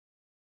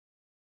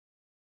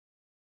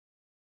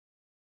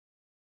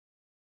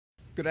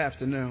Good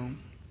afternoon.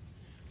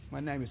 My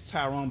name is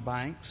Tyrone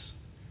Banks.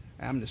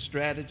 I'm the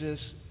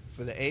strategist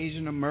for the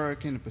Asian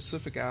American and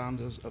Pacific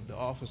Islanders of the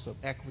Office of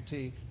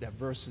Equity,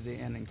 Diversity,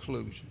 and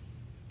Inclusion.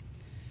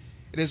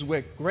 It is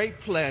with great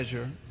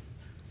pleasure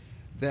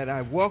that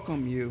I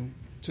welcome you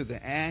to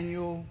the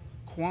annual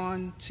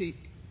Kuan-Teh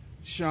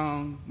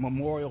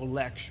Memorial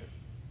Lecture.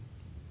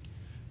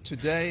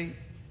 Today,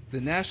 the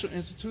National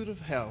Institute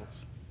of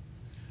Health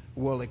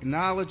will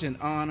acknowledge and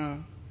honor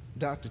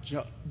Dr.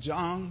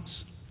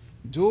 Jeang's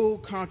dual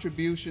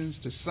contributions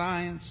to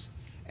science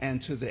and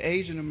to the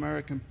Asian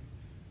American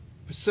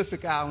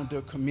Pacific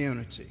Islander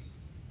community.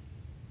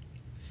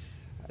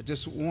 I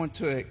just want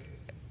to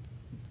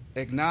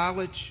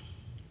acknowledge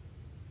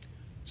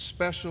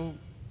special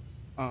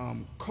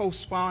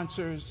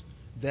co-sponsors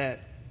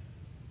that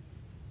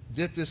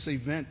did this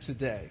event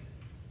today.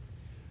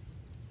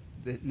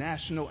 The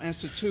National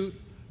Institute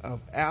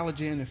of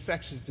Allergy and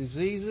Infectious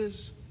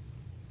Diseases,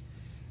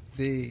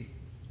 the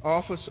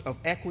Office of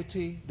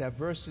Equity,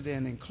 Diversity,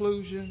 and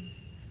Inclusion,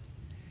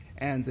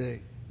 and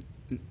the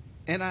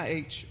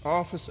NIH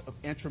Office of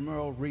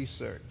Intramural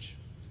Research.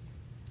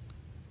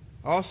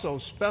 Also,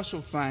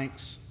 special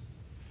thanks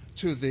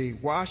to the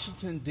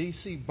Washington,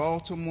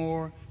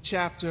 DC-Baltimore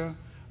chapter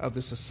of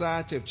the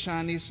Society of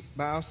Chinese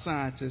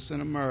Bioscientists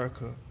in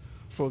America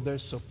for their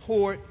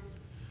support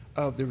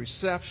of the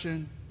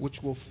reception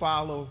which will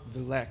follow the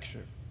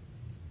lecture.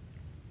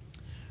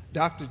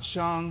 Dr.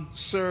 Jeang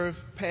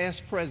served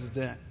past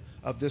president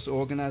of this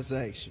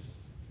organization.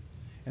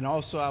 And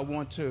also I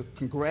want to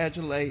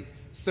congratulate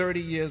 30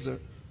 years of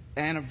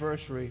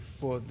anniversary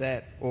for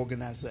that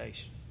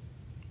organization.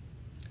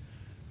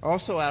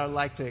 Also, I would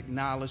like to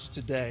acknowledge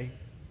today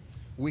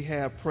we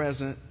have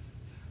present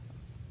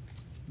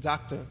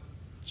Dr.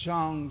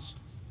 Jeang's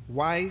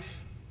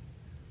wife,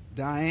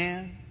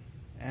 Diane,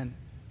 and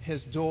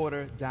his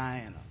daughter,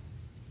 Diana.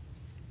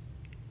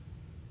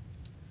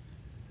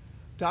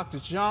 Dr.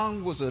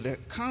 Jeang was an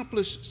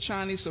accomplished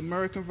Chinese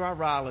American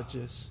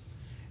virologist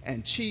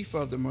and chief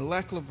of the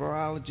molecular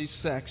virology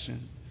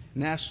section,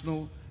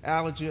 National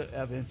Allergy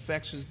of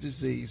Infectious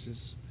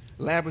Diseases,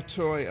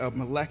 Laboratory of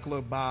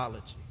Molecular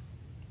Biology.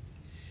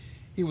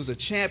 He was a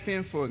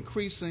champion for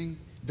increasing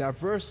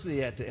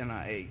diversity at the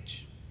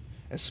NIH,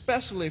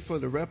 especially for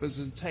the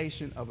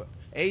representation of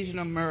Asian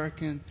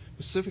American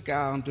Pacific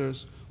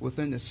Islanders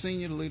within the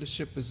senior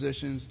leadership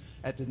positions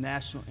at the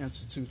National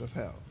Institute of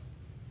Health.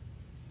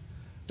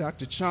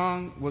 Dr.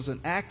 Jeang was an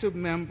active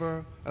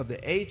member of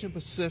the Asian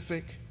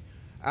Pacific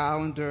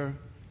Islander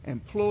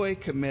Employee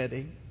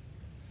Committee,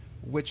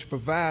 which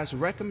provides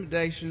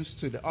recommendations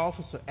to the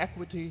Office of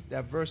Equity,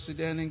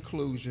 Diversity, and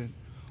Inclusion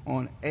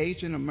on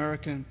Asian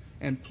American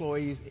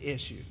employee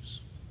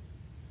issues.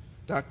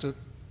 Dr.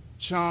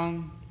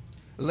 Jeang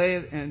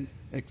led in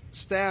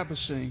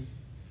establishing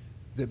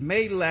the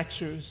May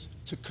lectures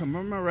to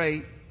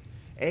commemorate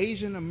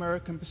Asian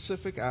American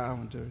Pacific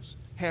Islanders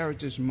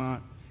Heritage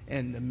Month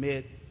in the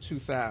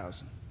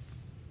mid-2000s.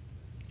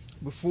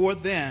 Before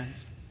then,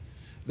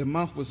 the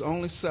month was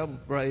only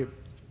celebrated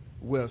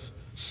with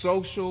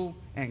social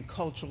and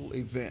cultural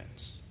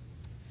events.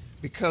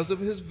 Because of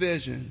his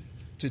vision,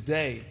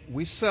 today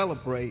we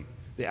celebrate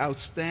the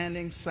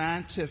outstanding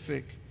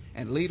scientific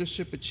and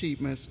leadership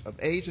achievements of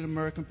Asian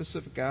American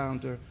Pacific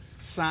Islander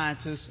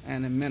scientists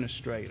and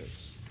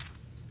administrators.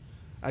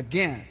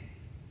 Again,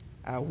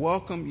 I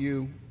welcome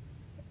you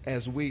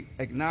as we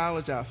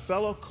acknowledge our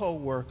fellow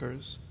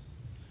co-workers,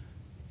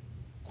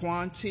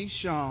 Kuan-Teh,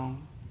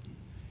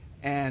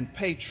 and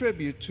pay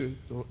tribute to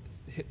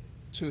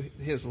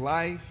his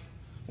life,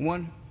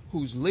 one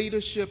whose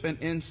leadership and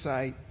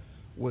insight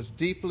was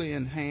deeply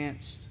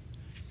enhanced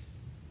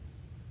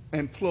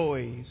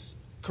employees'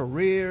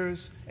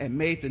 careers and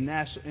made the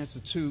National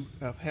Institute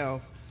of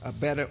Health a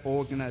better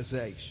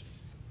organization.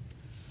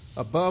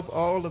 Above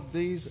all of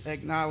these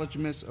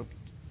acknowledgments of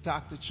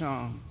Dr.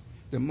 Jeang,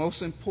 the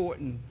most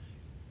important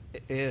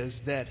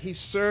is that he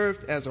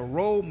served as a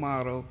role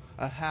model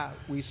of how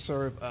we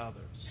serve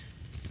others.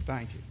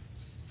 Thank you.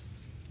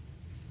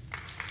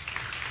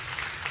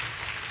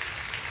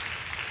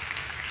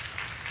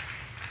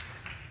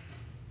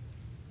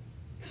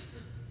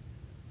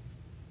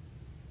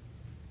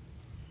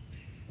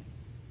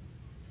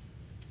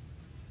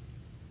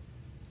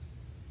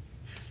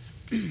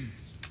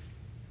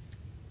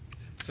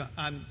 So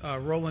I'm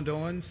Roland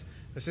Owens,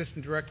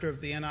 Assistant Director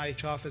of the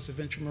NIH Office of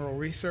Intramural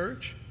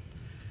Research.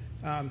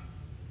 KT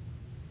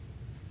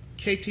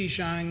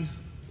Jeang,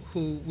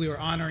 who we are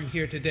honoring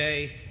here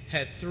today,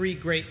 had three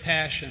great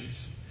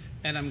passions,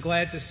 and I'm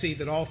glad to see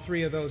that all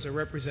three of those are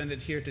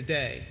represented here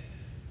today.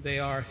 They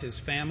are his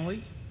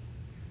family,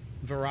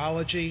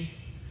 virology,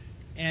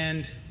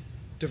 and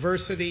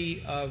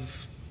diversity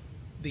of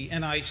the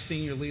NIH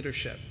senior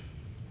leadership.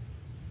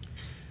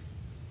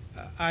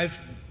 I've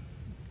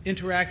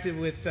interacted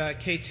with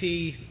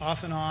KT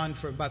off and on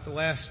for about the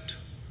last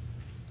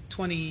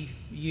 20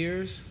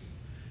 years,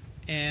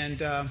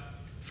 and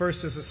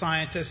first as a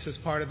scientist as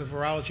part of the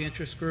virology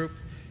interest group,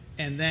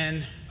 and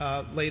then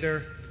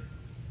later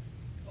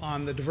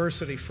on the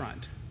diversity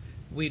front.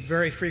 we'd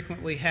very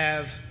frequently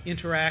have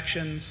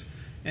interactions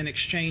and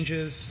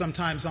exchanges,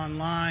 sometimes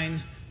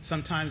online,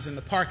 sometimes in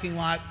the parking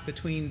lot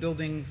between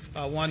Building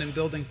 1 and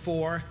Building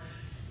 4.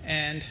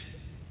 And,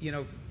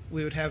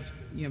 we would have,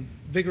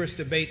 vigorous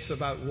debates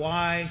about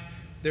why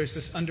there's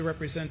this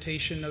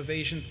underrepresentation of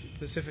Asian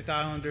Pacific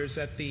Islanders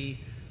at the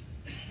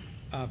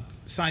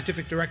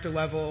scientific director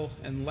level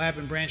and lab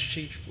and branch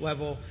chief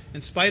level,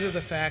 in spite of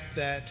the fact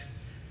that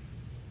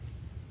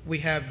we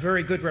have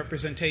very good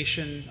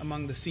representation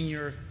among the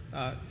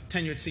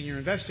tenured senior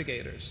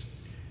investigators.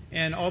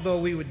 And although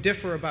we would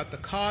differ about the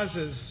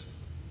causes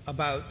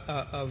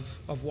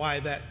of why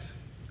that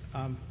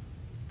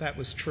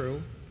was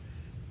true,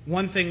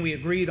 one thing we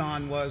agreed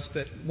on was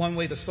that one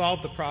way to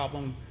solve the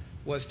problem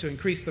was to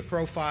increase the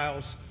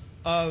profiles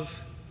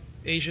of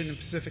Asian and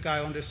Pacific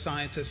Islander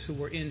scientists who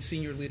were in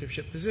senior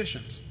leadership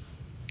positions.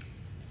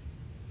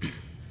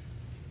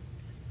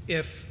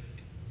 If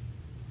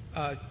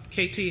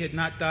KT had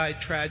not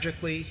died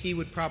tragically, he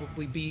would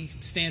probably be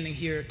standing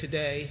here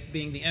today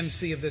being the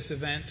MC of this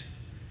event,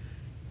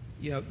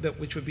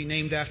 which would be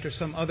named after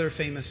some other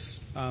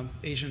famous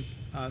Asian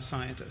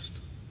scientist.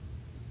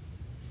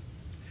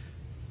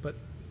 But,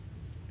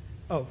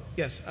 oh,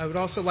 yes, I would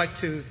also like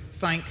to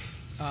thank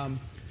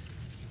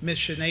Ms.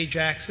 Shanae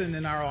Jackson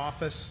in our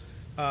office,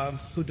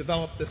 who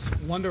developed this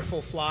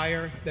wonderful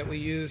flyer that we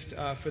used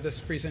for this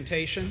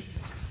presentation.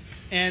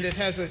 And it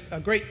has a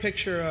great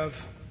picture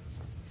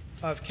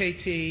of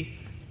KT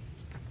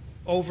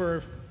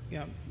over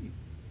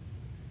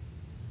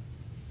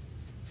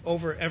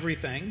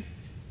everything.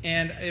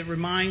 And it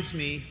reminds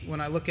me, when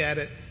I look at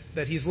it,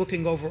 that he's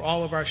looking over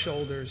all of our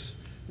shoulders,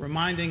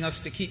 reminding us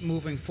to keep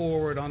moving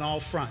forward on all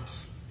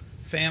fronts: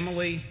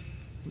 family,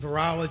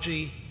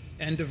 virology,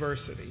 and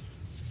diversity.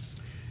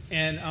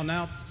 And I'll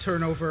now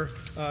turn over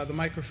the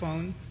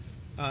microphone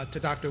to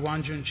Dr.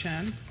 Wanjun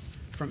Chen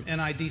from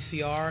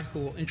NIDDK, who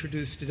will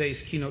introduce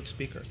today's keynote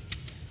speaker.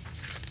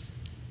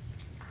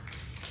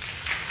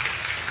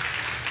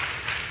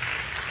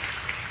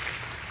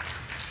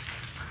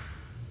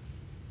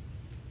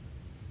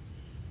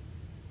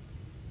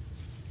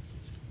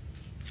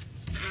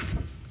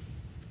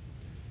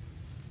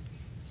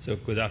 So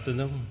good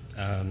afternoon.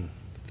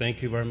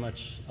 Thank you very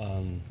much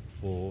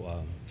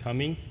for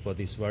coming for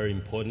this very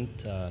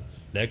important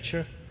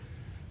lecture.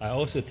 I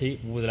also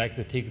would like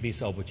to take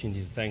this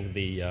opportunity to thank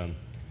the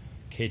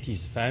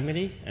KT's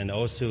family and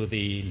also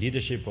the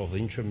leadership of the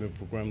intramural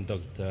program,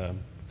 Dr.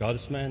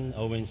 Goudsman,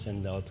 Owens,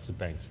 and Dr.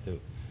 Banks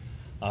too.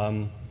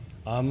 I'm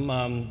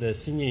the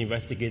senior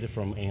investigator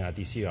from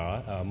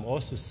NIDDK. I'm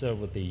also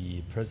serve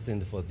the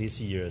president for this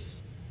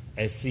year's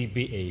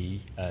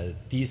HCV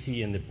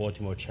DC and the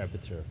Baltimore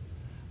chapter.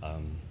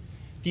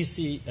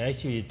 DC,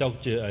 actually,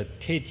 Dr.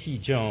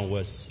 KT Jeang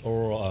was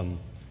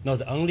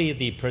not only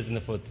the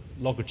president for the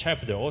local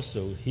chapter,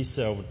 also he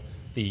served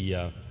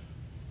the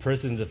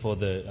president for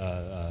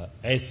the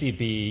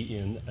HCV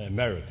in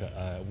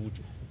America,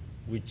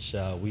 which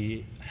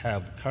we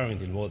have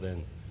currently more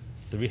than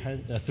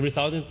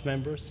 3,000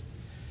 members.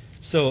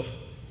 So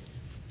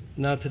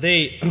now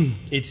today,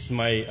 it is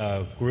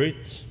my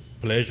great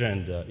pleasure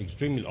and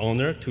extreme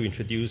honor to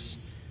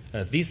introduce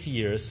this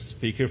year's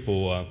speaker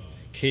for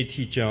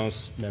KT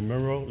Jeang's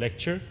memorial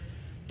lecture,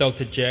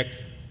 Dr.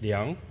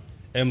 Liang,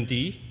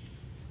 MD.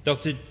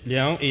 Dr.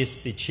 Liang is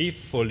the chief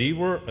for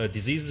liver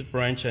disease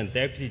branch and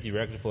deputy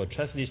director for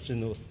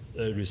translational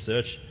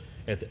research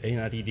at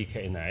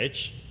NIDDK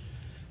NIH.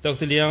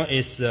 Dr. Liang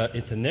is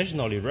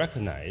internationally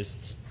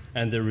recognized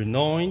and a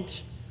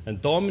renowned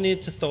and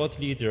dominant thought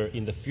leader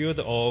in the field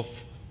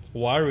of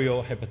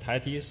viral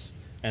hepatitis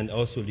and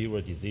also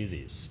liver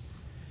diseases.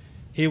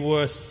 He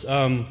was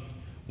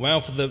one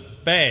of the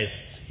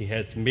best. He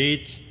has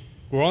made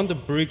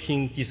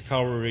groundbreaking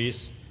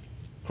discoveries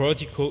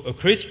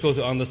critical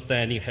to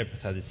understanding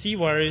hepatitis C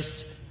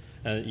virus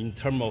in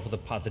terms of the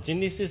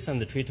pathogenesis and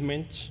the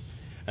treatment,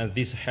 and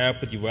this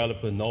helped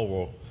develop a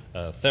novel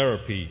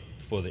therapy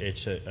for the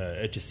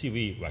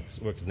HCV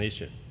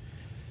vaccination.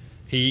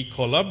 He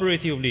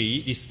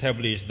collaboratively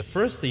established the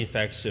first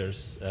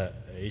infectious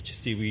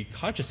HCV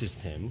culture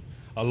system,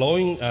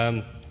 allowing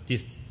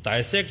this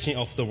dissection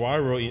of the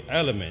viral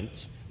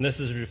element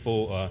necessary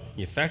for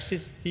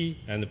infectivity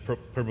and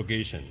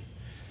propagation.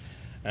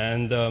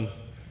 And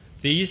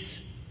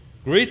this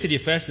greatly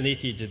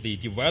fascinated the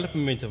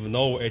development of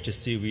novel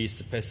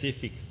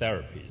HCV-specific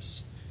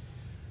therapies.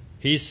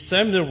 His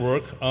seminal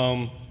work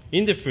on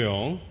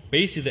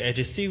interferon-based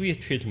HCV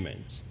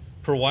treatments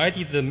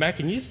provided the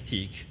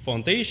mechanistic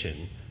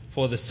foundation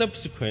for the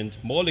subsequent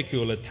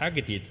molecular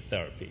targeted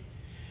therapy.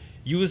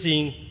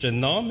 Using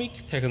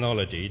genomic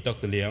technology,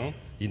 Dr. Liang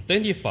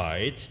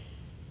identified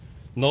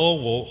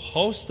novel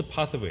host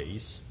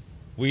pathways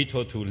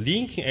vital to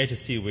linking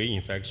HCV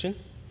infection,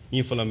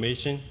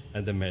 inflammation,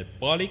 and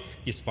metabolic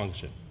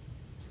dysfunction.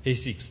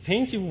 His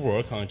extensive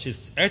work on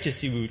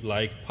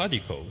HCV-like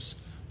particles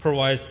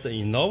provides the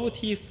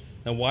innovative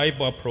and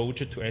viable approach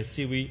to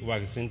HCV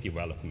vaccine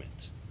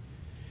development.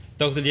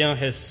 Dr. Liang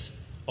has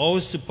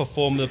also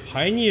performed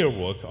pioneer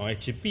work on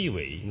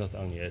HBV, not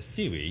only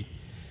HCV,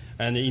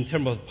 and in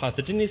terms of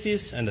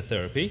pathogenesis and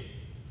therapy.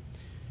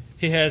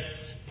 He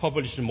has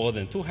published more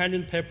than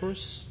 200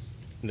 papers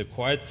in the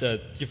quite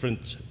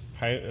different,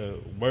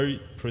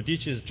 very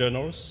prestigious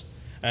journals,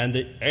 and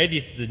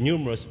edited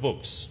numerous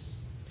books.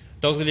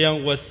 Dr.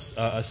 Liang was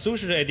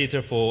associate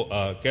editor for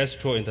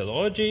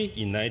gastroenterology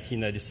in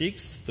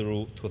 1996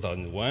 through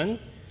 2001,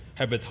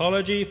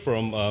 hepatology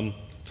from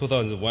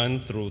 2001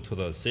 through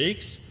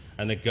 2006,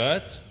 and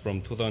gut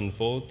from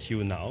 2004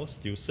 till now,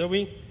 still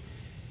serving.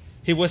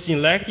 He was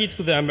elected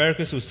to the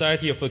American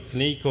Society of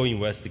Clinical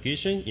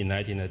Investigation in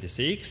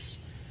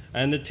 1996,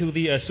 and to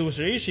the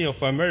Association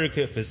of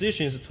American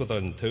Physicians in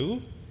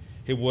 2002.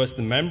 He was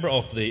the member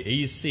of the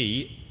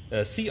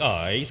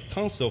CI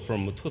Council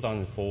from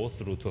 2004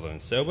 through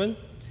 2007.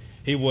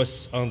 He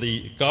was on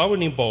the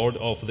governing board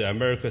of the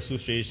American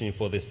Association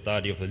for the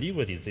Study of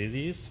Liver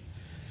Diseases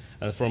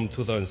from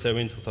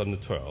 2007 to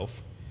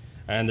 2012,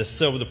 and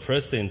served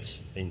president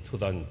in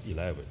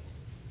 2011.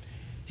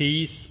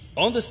 His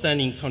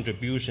outstanding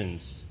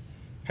contributions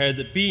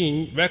had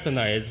been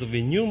recognized with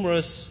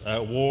numerous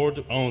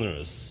award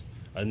honors,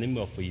 a name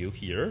of you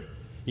here,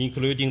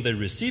 including the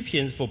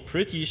recipients for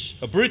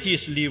British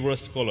Liver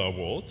Scholar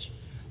Award,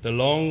 the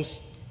Long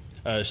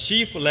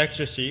Chief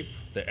Lectureship,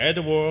 the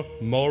Edward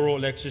Morrow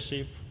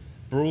Lectureship,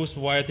 Bruce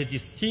White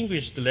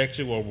Distinguished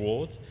Lecturer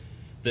Award,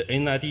 the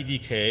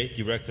NIDDK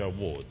Director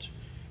Award.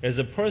 As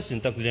a person,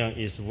 Dr. Liang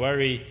is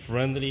very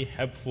friendly,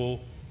 helpful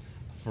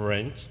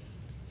friend.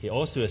 He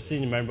also a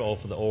senior member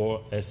of the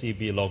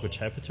HCV local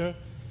chapter.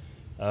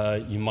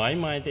 In my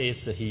mind,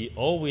 he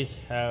always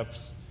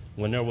helps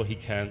whenever he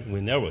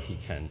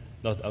can,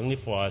 not only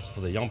for us,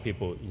 for the young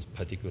people in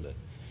particular.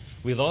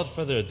 Without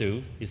further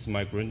ado, it's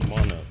my great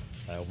honor.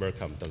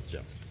 Welcome, Dr.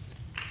 Jeang.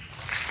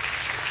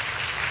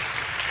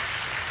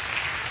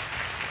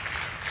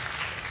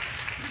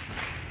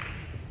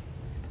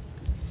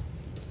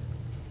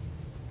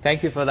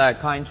 Thank you for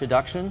that kind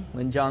introduction,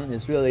 Liang.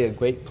 It's really a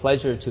great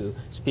pleasure to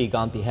speak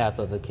on behalf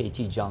of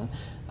KT Jeang.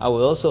 I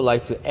would also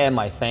like to add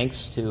my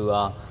thanks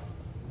to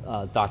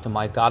Dr.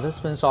 Mike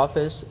Gottesman's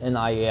office,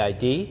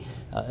 NIAID,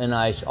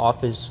 NIH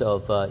Office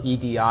of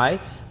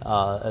EDI,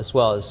 as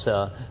well as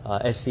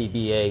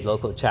SCBA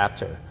local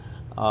chapter.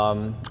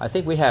 I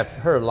think we have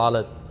heard a lot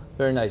of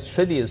very nice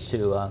tributes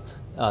to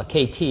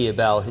KT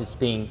about his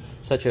being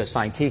such a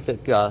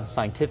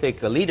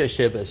scientific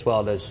leadership as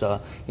well as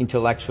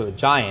intellectual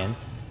giant.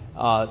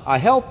 I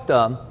helped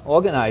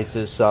organize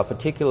this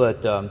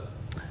particular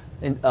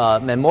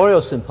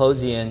memorial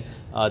symposium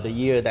the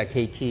year that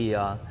KT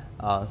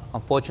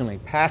unfortunately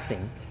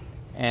passing.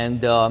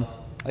 And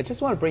I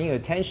just want to bring your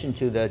attention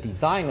to the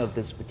design of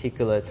this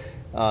particular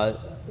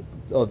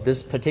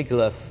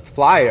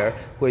flyer,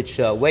 which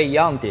Wei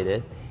Yang did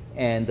it.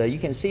 And you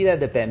can see that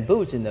the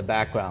bamboos in the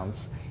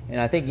backgrounds. And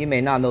I think you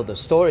may not know the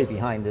story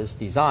behind this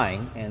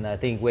design. And I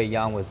think Wei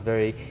Yang was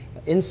very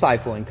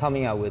insightful in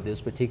coming out with this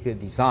particular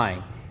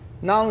design.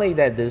 Not only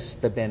that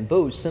the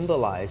bamboo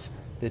symbolize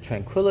the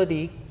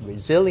tranquility,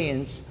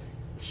 resilience,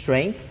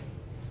 strength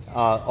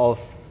of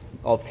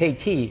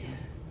KT,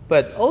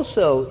 but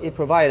also it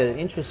provided an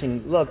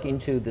interesting look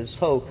into this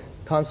whole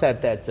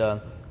concept that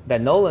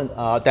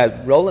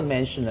Roland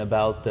mentioned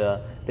about the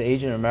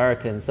Asian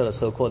Americans, sort of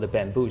so-called the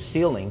bamboo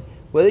ceiling.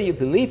 Whether you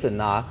believe it or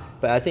not,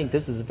 but I think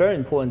this is very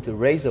important to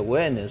raise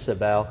awareness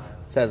about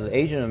that the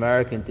Asian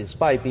American,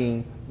 despite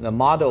being the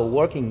model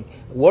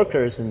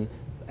workers and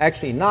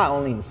actually not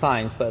only in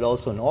science but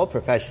also in all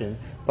professions,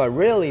 but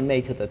really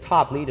make it the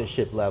top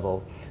leadership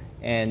level.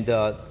 And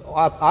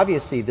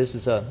obviously this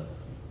is a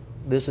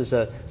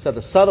sort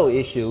of subtle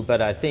issue,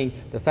 but I think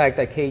the fact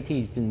that KT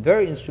has been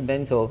very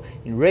instrumental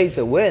in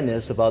raising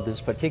awareness about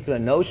this particular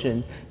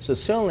notion, so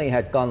certainly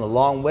had gone a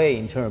long way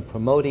in terms of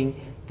promoting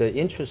the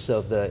interests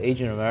of the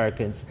Asian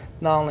Americans,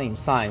 not only in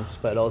science,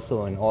 but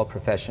also in all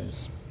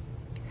professions.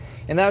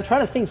 And now I'm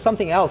trying to think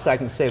something else I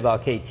can say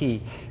about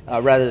KT,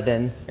 rather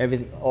than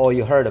all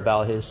you heard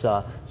about his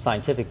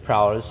scientific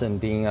prowess and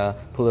being a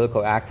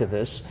political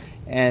activist.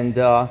 And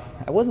I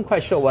wasn't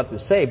quite sure what to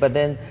say, but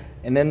then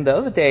the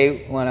other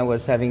day when I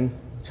was having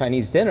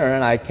Chinese dinner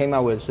and I came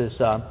out with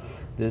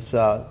this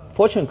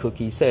fortune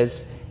cookie,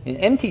 says, an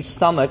empty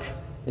stomach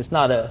is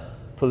not a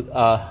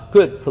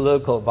good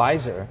political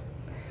advisor.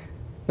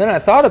 Then I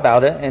thought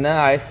about it, and then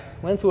I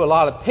went through a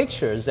lot of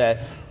pictures that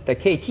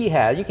KT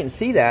had. You can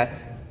see that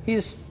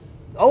he's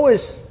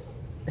always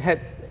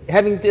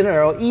having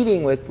dinner or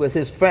eating with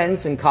his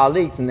friends and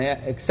colleagues, and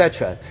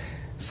etc.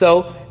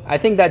 So I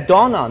think that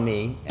dawned on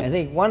me. I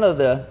think one of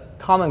the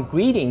common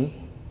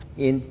greeting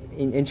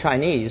in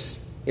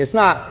Chinese is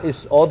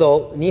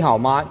although ni hao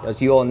ma,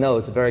 as you all know,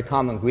 is a very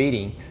common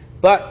greeting,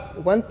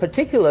 but one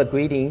particular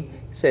greeting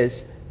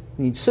says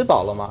ni ci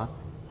bao le ma,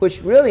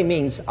 which really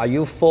means are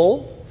you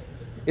full?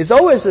 It's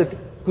always a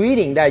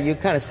greeting that you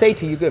kind of say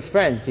to your good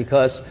friends,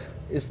 because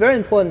it's very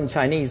important in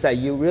Chinese that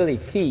you really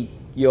feed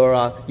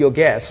your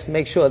guests,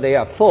 make sure they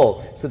are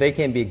full so they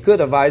can be good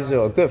advisors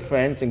or good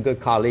friends and good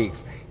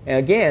colleagues. And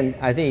again,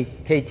 I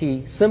think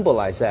KT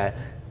symbolized that.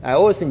 I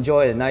always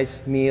enjoy a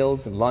nice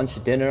meals,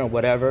 lunch, dinner, or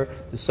whatever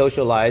to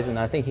socialize, and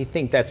I think he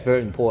thinks that's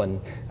very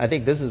important. I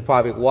think this is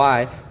probably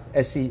why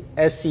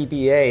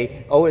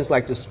SCBA always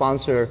like to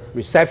sponsor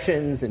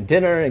receptions and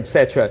dinner,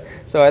 etc.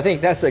 So I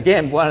think that's,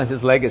 again, one of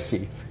his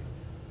legacies.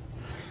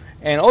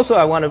 And also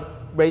I want to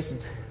raise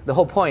the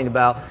whole point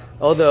about,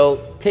 although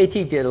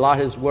KT did a lot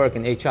of his work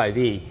in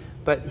HIV,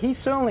 but he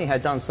certainly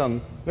had done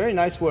some very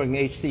nice work in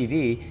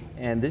HCV,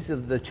 and this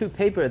is the two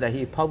papers that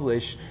he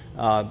published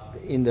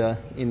in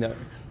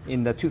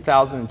the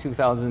 2000 and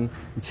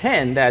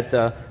 2010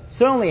 that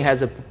certainly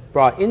has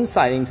brought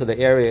insight into the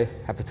area of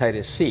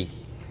hepatitis C.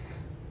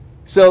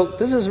 So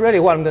this is really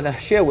what I'm going to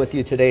share with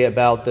you today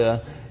about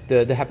the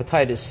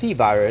hepatitis C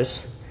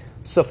virus.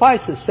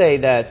 Suffice to say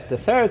that the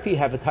therapy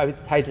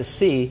hepatitis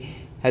C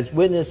has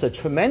witnessed a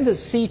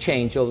tremendous sea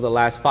change over the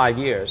last 5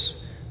 years.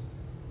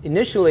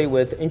 Initially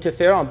with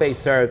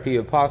interferon-based therapy,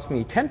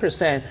 approximately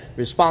 10%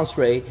 response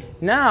rate.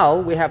 Now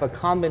we have a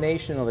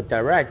combination of a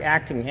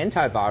direct-acting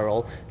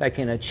antiviral that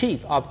can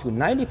achieve up to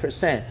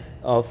 90%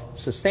 of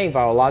sustained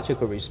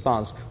virological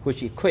response,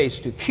 which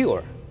equates to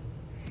cure.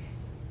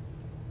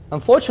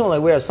 Unfortunately,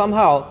 we are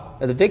somehow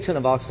the victim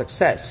of our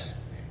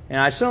success. And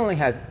I certainly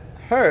have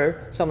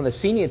heard some of the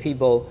senior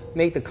people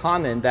make the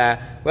comment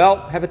that, well,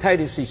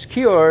 hepatitis C is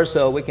cured,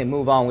 so we can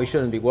move on, we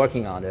shouldn't be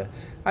working on it.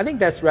 I think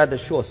that's rather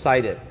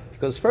short-sighted.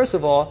 Because first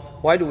of all,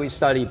 why do we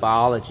study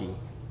biology?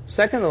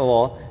 Second of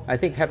all, I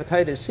think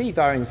hepatitis C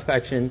viral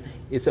infection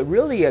is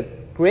really a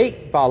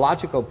great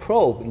biological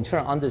probe in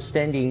terms of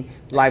understanding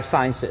life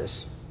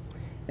sciences.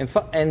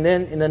 And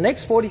then in the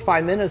next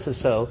 45 minutes or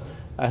so,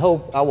 I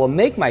hope I will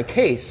make my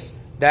case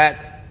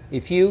that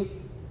if you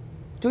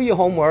do your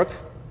homework,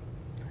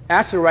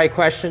 ask the right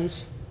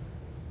questions,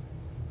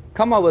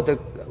 come up with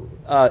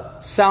a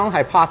sound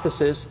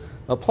hypothesis,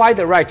 apply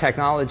the right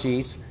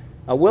technologies,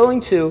 are willing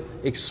to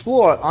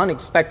explore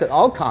unexpected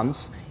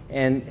outcomes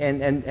and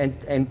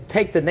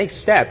take the next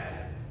step,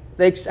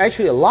 there's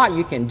actually a lot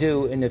you can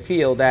do in the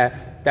field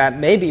that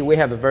maybe we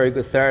have a very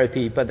good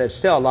therapy, but there's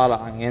still a lot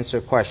of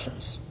unanswered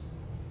questions.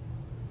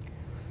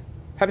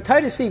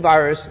 Hepatitis C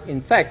virus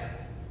infect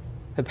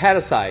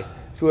hepatocytes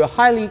through a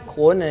highly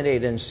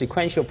coordinated and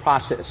sequential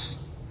process.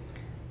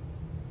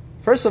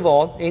 First of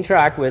all,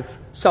 interact with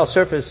cell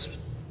surface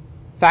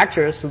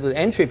factors through the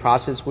entry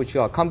process, which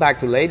I'll come back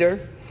to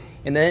later.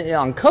 And then it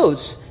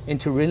encodes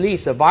into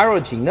release of viral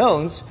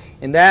genomes,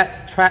 and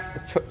that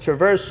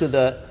traverse to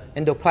the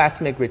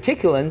endoplasmic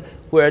reticulum,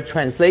 where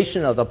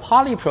translation of the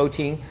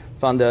polyprotein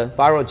from the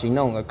viral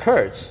genome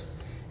occurs.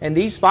 And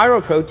these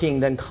viral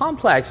protein then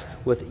complex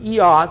with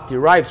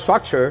ER-derived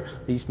structure,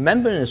 these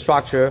membranous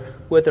structure,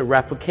 where the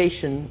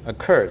replication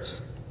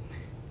occurs.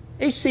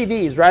 HCV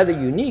is rather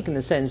unique in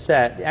the sense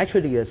that it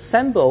actually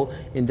assemble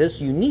in this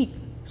unique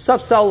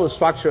subcellular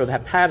structure of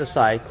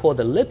hepatocyte called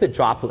the lipid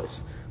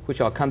droplets,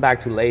 which I'll come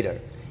back to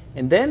later.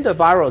 And then the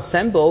viral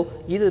assemble,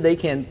 either they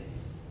can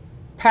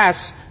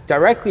pass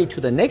directly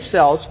to the next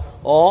cells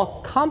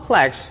or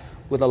complex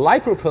with a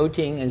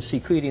lipoprotein and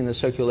secrete in the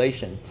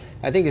circulation.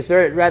 I think it's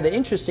rather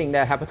interesting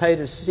that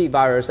hepatitis C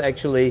virus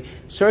actually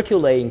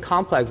circulate in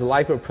complex with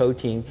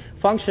lipoprotein,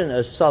 function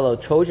as sort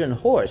of Trojan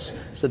horse,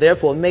 so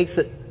therefore makes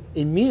it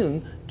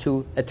immune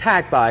to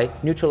attack by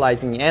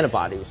neutralizing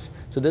antibodies.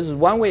 So this is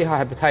one way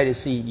how hepatitis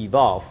C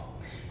evolved.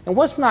 And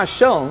what's not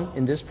shown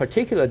in this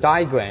particular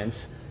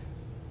diagrams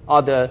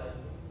are the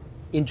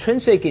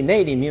intrinsic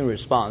innate immune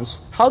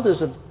response. How does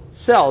the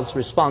cells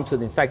respond to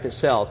the infected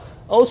cells?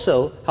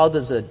 Also, how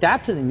does the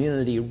adaptive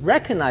immunity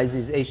recognize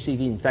these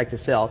HCV infected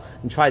cells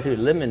and try to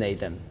eliminate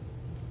them?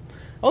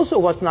 Also,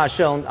 what's not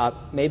shown,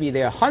 maybe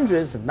there are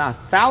hundreds, if not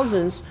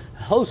thousands,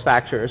 host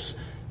factors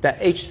that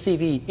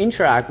HCV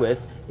interact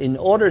with in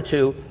order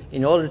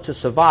to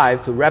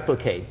survive, to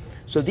replicate.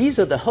 So these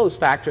are the host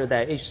factors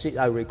that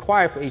are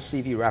required for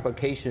HCV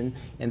replication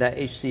and that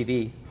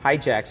HCV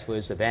hijacks for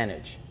its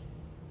advantage.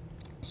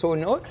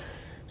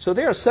 So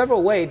there are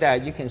several ways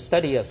that you can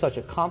study such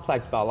a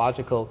complex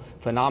biological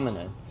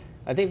phenomenon.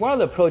 I think one of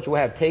the approaches we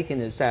have taken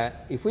is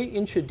that if we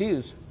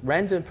introduce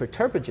random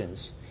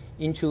perturbagens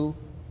into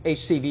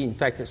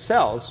HCV-infected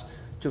cells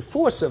to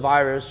force the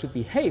virus to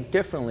behave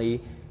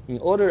differently in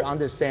order to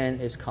understand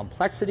its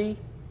complexity,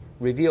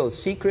 reveal its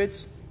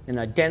secrets, and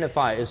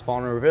identify its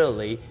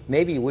vulnerability,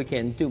 maybe we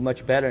can do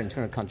much better in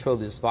terms of control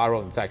this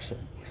viral infection.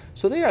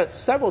 So there are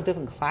several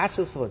different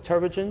classes of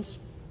perturbagens.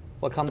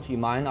 What comes to your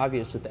mind,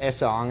 obviously, the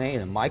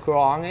siRNA and the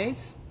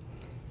microRNAs.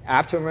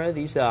 Aptamer,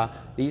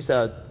 these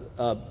are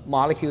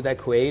molecules that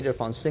created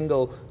from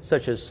single,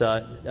 such as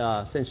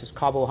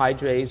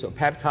carbohydrates or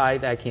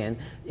peptide that can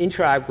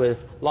interact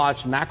with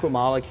large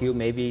macromolecule,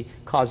 maybe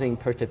causing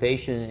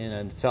perturbation in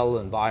a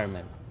cellular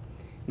environment.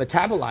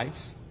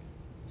 Metabolites,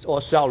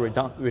 all cells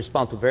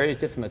respond to various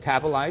different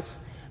metabolites.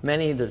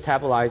 Many of the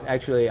metabolites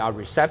actually are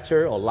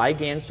receptor or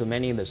ligands to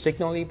many of the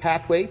signaling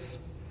pathways.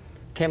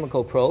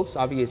 Chemical probes,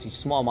 obviously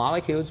small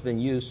molecules,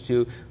 been used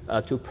to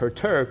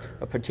perturb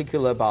a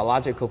particular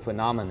biological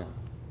phenomenon.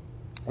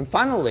 And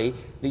finally,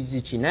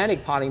 these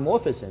genetic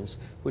polymorphisms,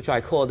 which I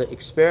call the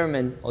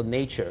experiment of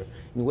nature,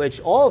 in which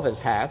all of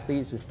us have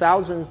these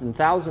thousands and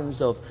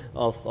thousands of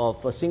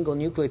a single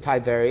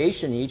nucleotide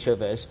variation in each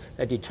of us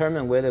that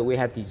determine whether we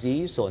have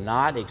disease or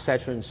not,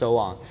 etc., and so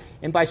on.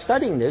 And by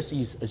studying this,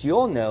 as you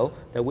all know,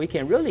 that we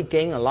can really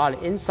gain a lot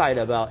of insight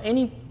about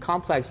any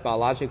complex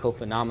biological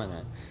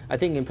phenomenon. I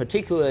think in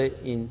particular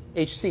in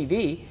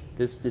HCV,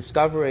 this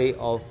discovery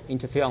of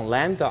interferon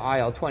lambda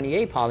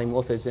IL-28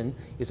 polymorphism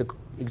is an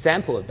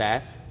example of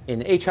that.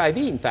 In HIV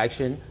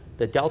infection,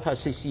 the delta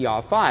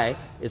CCR5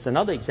 is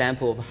another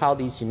example of how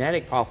these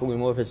genetic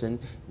polymorphisms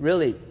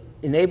really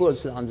enable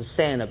us to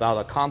understand about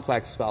a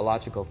complex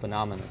biological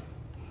phenomenon.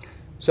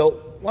 So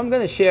what I'm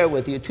going to share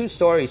with you two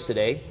stories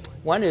today.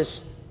 One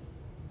is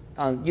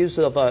use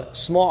of a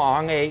small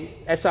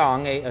RNA,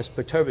 siRNA as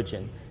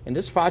perturbagen. And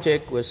this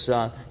project was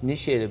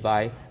initiated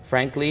by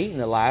Frank Lee in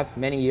the lab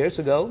many years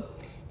ago.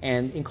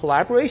 And in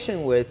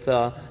collaboration with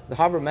the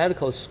Harvard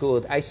Medical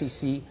School, the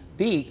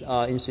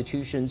ICCB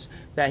institutions,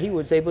 that he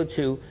was able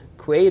to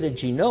create a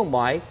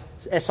genome-wide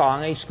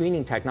siRNA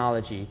screening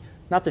technology.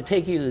 Not to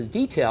take you to the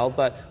detail,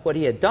 but what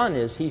he had done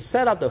is he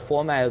set up the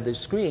format of the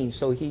screen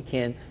so he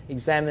can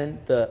examine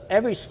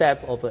every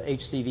step of the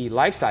HCV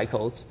life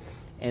cycles.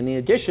 And in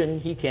addition,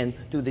 he can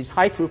do this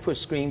high-throughput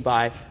screen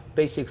by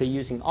basically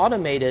using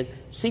automated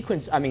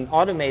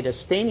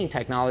staining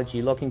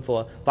technology looking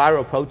for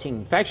viral protein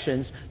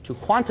infections to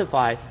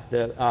quantify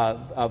the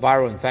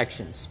viral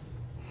infections.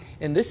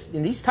 In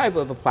this type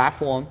of a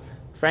platform,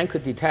 Frank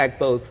could detect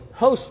both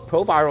host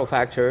proviral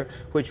factor,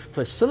 which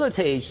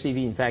facilitate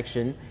HCV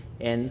infection,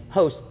 and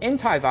host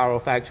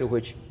antiviral factor,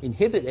 which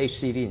inhibit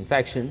HCV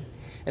infection.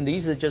 And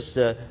these are just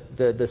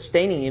the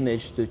staining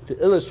image to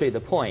illustrate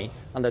the point.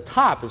 On the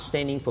top is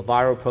staining for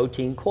viral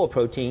protein, core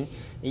protein,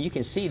 and you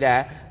can see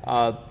that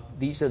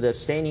these are the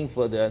staining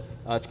for the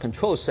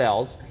control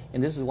cells,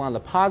 and this is one of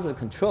the positive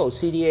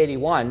controls.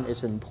 CD81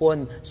 is an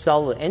important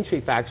cellular entry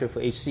factor for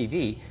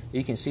HCV.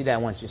 You can see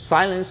that once you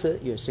silence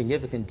it, you have a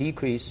significant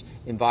decrease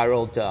in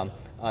viral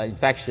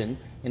infection.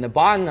 In the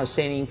bottom is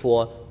staining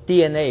for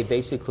DNA,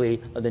 basically,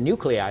 the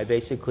nuclei,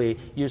 basically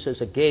used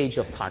as a gauge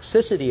of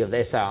toxicity of the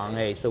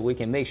siRNA, so we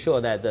can make sure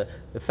that the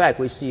effect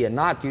we see are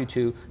not due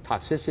to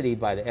toxicity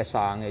by the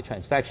siRNA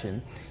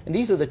transfection. And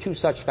these are the two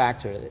such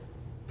factors,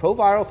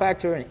 proviral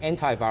factor and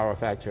antiviral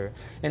factor.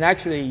 And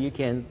actually, you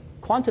can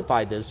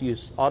quantify this,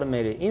 use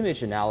automated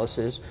image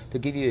analysis to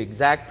give you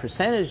exact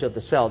percentage of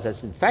the cells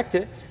that's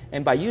infected.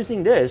 And by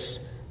using this,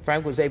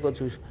 Frank was able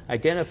to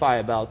identify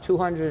about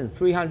 200 and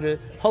 300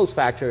 host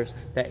factors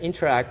that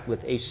interact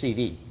with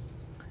HCV.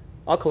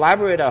 Our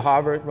collaborator at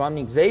Harvard,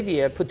 Ronnie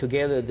Xavier, put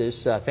together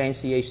this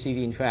fancy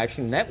HCV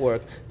interaction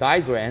network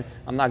diagram.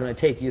 I'm not going to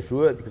take you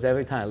through it because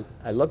every time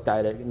I looked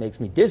at it, it makes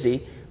me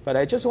dizzy. But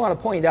I just want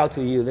to point out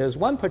to you, there's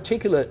one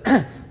particular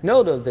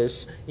node of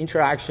this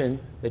interaction,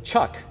 the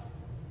CHUK,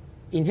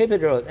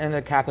 inhibitor of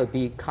NF-kappa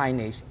B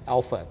kinase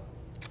alpha.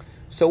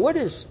 So what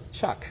is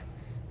CHUK?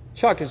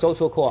 CHUK is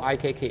also called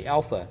IKK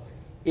alpha.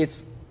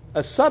 It's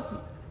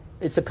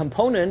a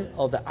component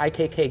of the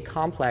IKK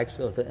complex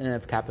of the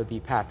NF-kappa B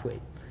pathway.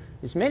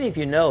 As many of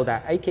you know,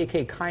 that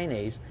IKK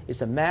kinase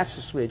is a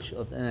master switch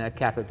of the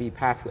NF-kappa B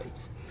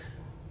pathways.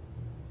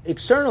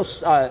 External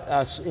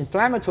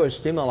inflammatory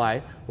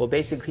stimuli will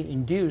basically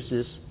induce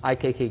this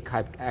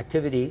IKK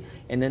activity,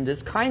 and then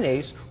this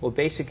kinase will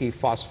basically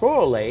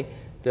phosphorylate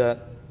the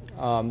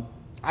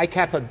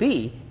I-kappa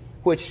B,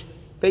 which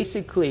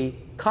basically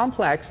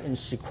complex and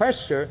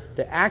sequester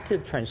the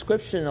active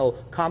transcriptional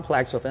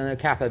complex of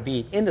NF-kappa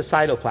B in the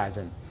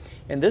cytoplasm.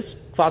 And this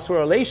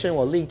phosphorylation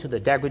will lead to the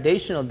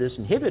degradation of this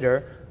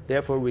inhibitor,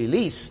 therefore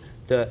release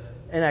the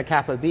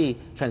NF-kappa B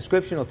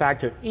transcriptional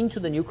factor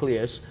into the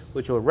nucleus,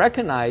 which will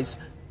recognize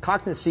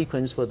cognitive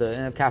sequence for the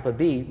NF-kappa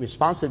B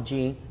responsive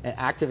gene and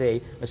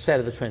activate a set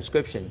of the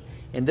transcription.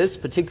 And this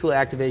particular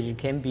activation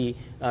can be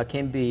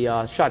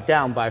shut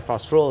down by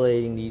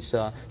phosphorylating these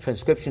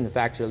transcription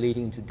factor,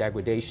 leading to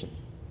degradation.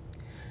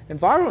 In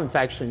viral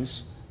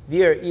infections,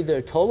 via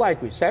either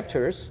toll-like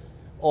receptors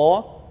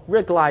or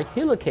RIG-like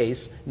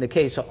helicase in the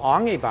case of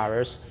RNA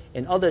virus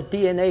and other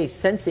DNA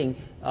sensing,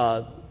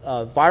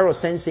 viral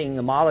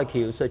sensing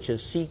molecules such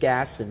as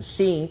C-gas and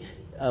SEAN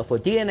for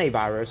DNA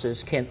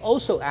viruses can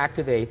also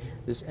activate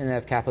this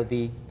NF-kappa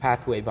B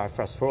pathway by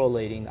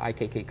phosphorylating the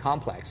IKK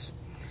complex.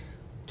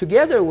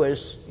 Together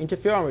with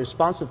interferon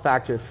responsive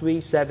factor 3,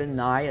 7,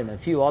 9, and a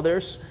few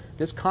others,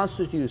 this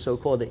constitutes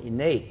so-called the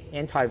innate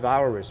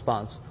antiviral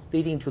response,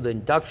 leading to the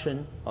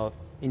induction of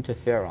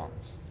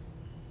interferons.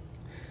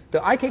 The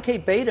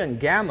IKK beta and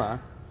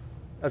gamma,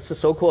 that's the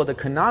so-called the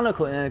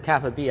canonical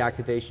NF-kappa B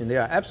activation, they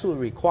are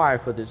absolutely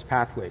required for these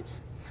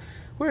pathways.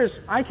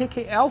 Whereas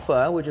IKK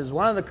alpha, which is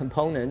one of the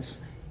components,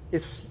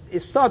 is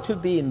thought to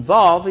be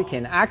involved. It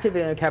can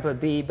activate NF-kappa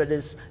B, but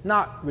it's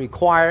not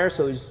required,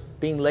 so it's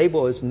being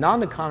labeled as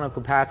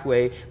non-canonical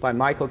pathway by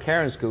Michael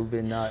Karen's group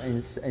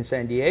in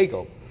San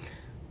Diego.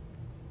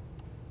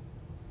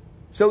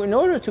 So in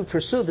order to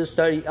pursue this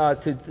study,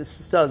 to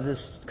study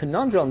this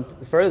conundrum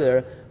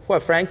further,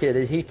 what Frank did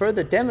is he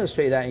further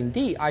demonstrated that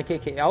indeed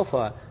IKK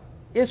alpha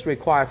is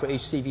required for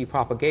HCV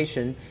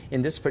propagation.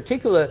 In this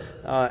particular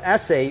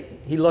assay,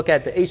 he looked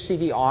at the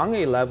HCV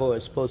RNA level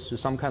as opposed to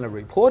some kind of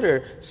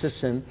reporter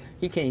system.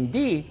 He can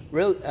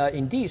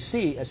indeed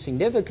see a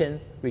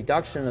significant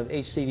reduction of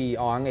HCV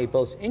RNA,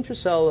 both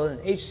intracellular and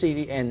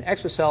HCV and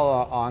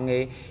extracellular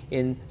RNA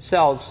in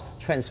cells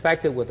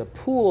transfected with a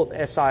pool of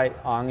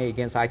siRNA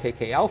against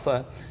IKK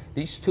alpha.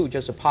 These two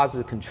just are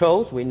positive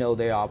controls. We know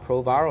they are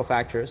proviral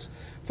factors.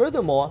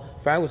 Furthermore,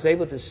 Frank was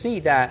able to see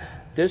that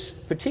this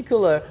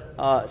particular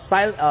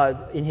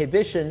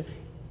inhibition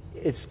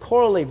is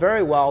correlated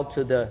very well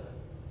to the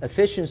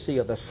efficiency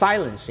of the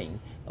silencing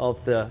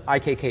of the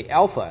IKK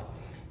alpha,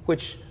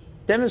 which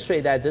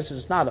demonstrates that this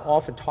is not an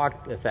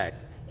off-target effect.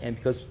 And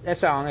because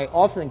siRNA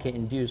often can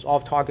induce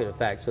off-target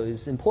effects, so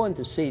it's important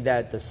to see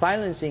that the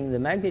silencing, the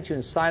magnitude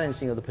and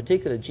silencing of the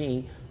particular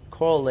gene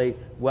correlate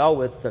well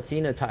with the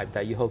phenotype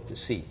that you hope to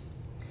see.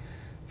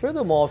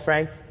 Furthermore,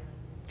 Frank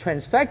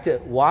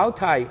transfected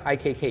wild-type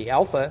IKK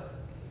alpha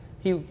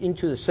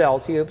into the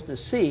cells. He was able to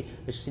see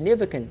a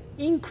significant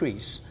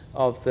increase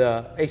of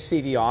the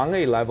HCV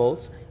RNA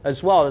levels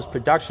as well as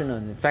production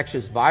of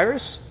infectious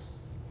virus.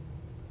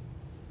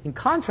 In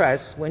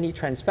contrast, when he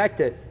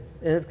transfected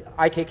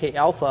IKK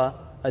alpha,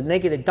 a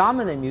negative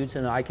dominant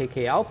mutant of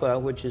IKK alpha,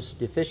 which is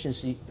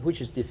deficient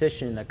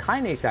in the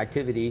kinase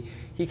activity,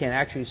 he can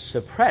actually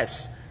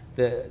suppress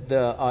the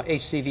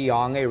HCV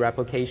RNA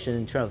replication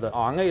in terms of the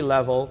RNA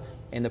level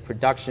and the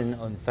production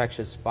of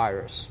infectious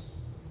virus.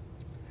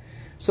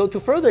 So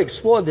to further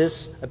explore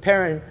this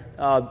apparent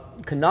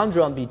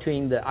conundrum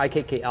between the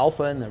IKK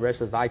alpha and the rest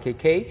of the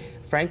IKK,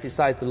 Frank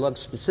decided to look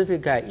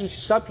specifically at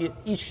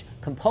each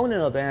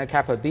component of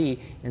NF-kappa B,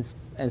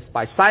 and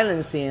by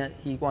silencing it,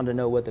 he wanted to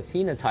know what the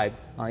phenotype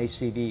on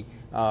HCV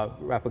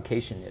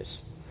replication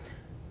is.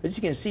 As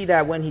you can see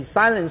that when he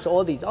silenced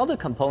all these other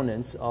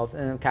components of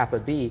NF-kappa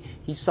B,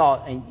 he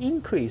saw an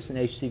increase in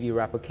HCV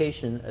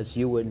replication, as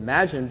you would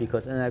imagine,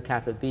 because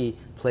NF-kappa B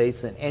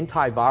plays an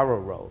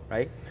antiviral role,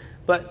 right?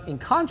 But in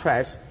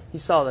contrast, he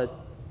saw a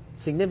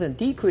significant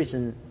decrease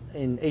in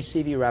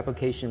HCV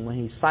replication when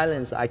he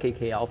silenced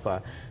IKK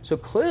alpha. So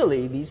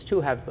clearly, these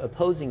two have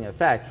opposing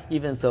effect,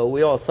 even though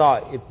we all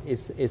thought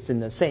it's in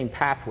the same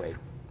pathway.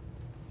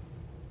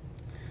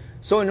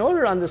 So in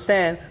order to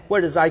understand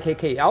what is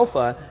IKK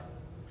alpha,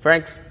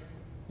 Frank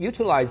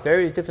utilized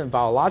various different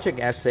virologic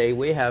assays.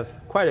 We have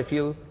quite a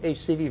few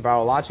HCV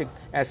virologic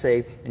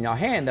assays in our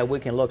hand that we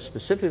can look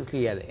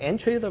specifically at the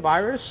entry of the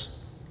virus,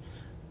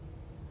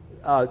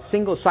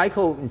 single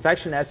cycle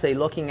infection assay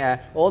looking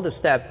at all the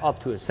steps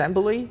up to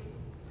assembly,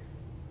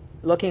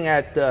 looking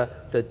at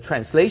the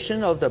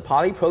translation of the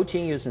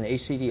polyprotein using the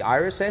HCV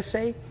iris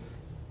assay,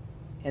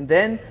 and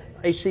then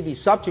HCV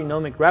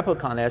subgenomic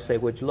replicon assay,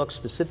 which looks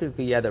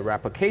specifically at the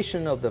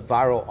replication of the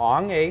viral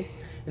RNA.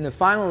 And then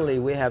finally,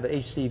 we have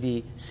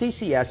HCV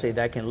CC assay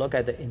that can look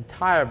at the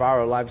entire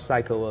viral life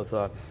cycle of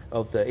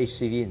the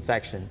HCV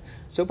infection.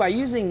 So by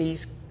using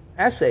these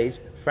assays,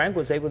 Frank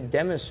was able to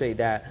demonstrate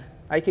that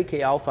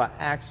IKK alpha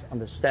acts on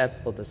the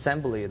step of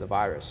assembly of the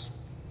virus.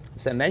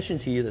 As I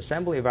mentioned to you, the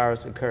assembly of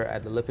virus occur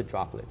at the lipid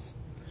droplets.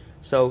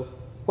 So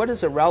what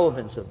is the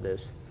relevance of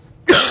this?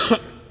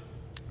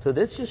 So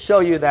this just show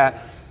you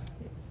that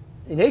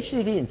in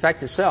HCV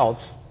infected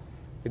cells,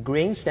 the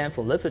green stands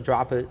for lipid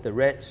droplet, the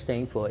red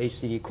stands for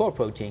HCV core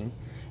protein.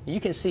 And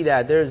you can see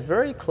that there is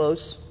very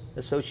close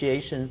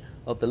association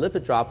of the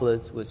lipid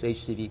droplets with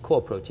HCV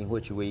core protein,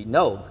 which we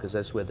know because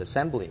that's where the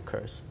assembly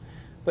occurs.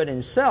 But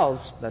in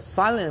cells that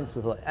silent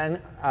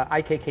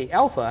IKK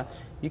alpha,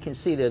 you can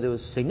see that there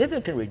was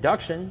significant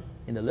reduction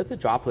in the lipid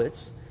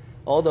droplets,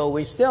 although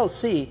we still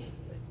see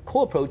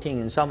core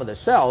protein in some of the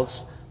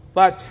cells,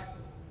 but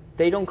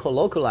they don't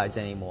colocalize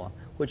anymore,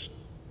 which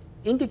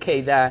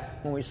indicate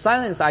that when we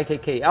silence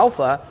IKK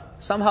alpha,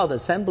 somehow the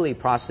assembly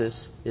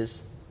process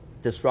is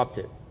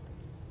disrupted.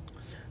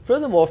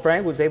 Furthermore,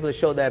 Frank was able to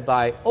show that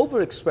by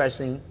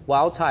overexpressing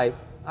wild-type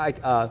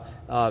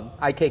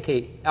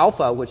IKK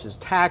alpha, which is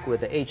tagged with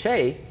the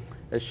HA,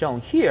 as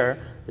shown here,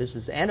 this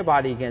is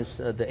antibody against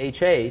the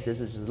HA, this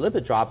is the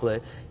lipid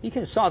droplet, you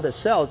can saw the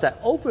cells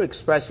that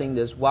overexpressing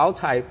this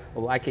wild-type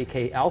of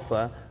IKK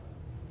alpha,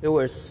 there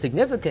was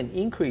significant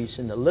increase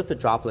in the lipid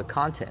droplet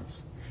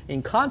contents.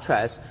 In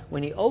contrast,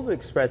 when you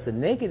overexpress the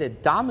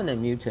negative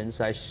dominant mutants,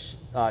 as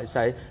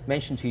I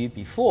mentioned to you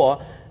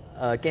before,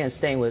 again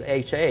staying with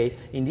HA,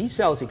 in these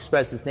cells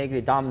expressed as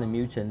negative dominant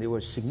mutant, there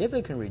was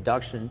significant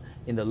reduction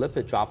in the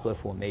lipid droplet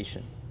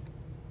formation.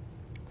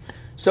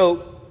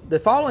 So the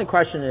following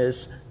question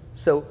is,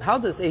 so how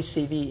does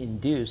HCV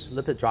induce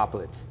lipid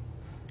droplets?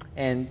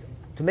 And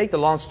to make the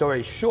long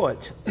story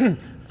short,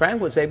 Frank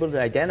was able to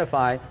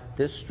identify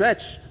this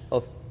stretch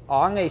of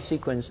RNA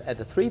sequence at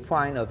the 3'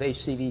 of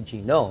HCV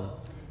genome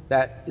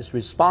that is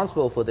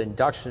responsible for the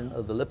induction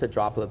of the lipid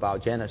droplet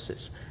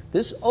biogenesis.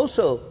 This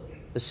also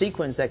a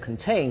sequence that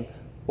contains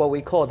what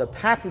we call the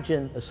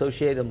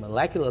pathogen-associated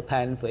molecular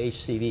pattern for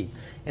HCV.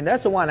 And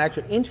that's the one that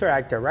actually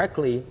interact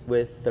directly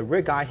with the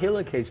RIG-I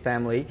helicase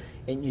family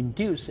and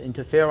induce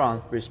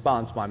interferon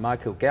response by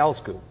Michael Gell's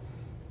group.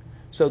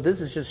 So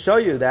this is just show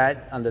you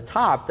that on the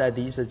top that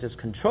these are just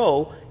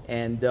control,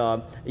 and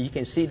you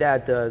can see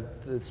that the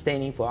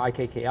staining for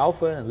IKK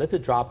alpha and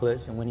lipid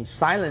droplets, and when he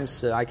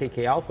silenced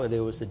IKK alpha,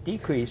 there was a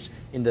decrease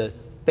in the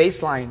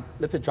baseline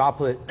lipid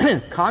droplet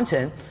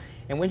content.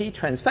 And when he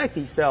transfected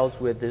these cells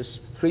with this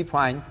 3'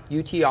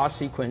 UTR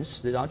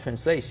sequence, the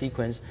untranslated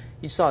sequence,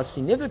 he saw a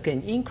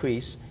significant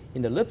increase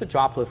in the lipid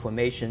droplet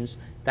formations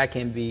that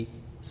can be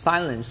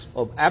silenced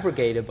or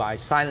abrogated by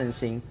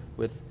silencing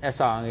with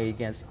siRNA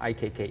against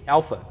IKK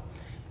alpha.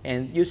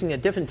 And using a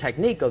different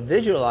technique of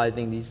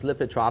visualizing these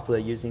lipid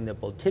droplets using the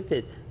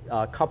multipid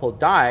coupled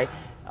dye,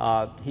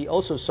 he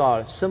also saw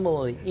a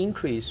similarly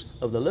increase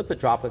of the lipid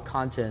droplet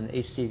content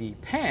in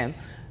HCV PAM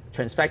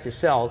transfected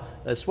cell,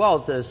 as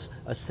well as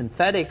a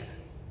synthetic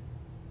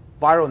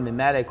viral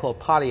mimetic called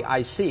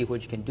poly-IC,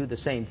 which can do the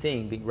same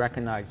thing, being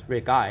recognized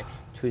RIG-I,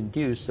 to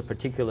induce the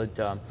particular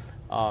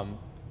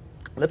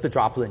lipid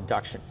droplet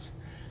inductions.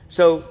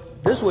 So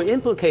this would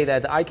implicate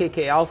that the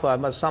IKK alpha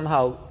must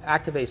somehow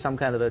activate some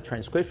kind of a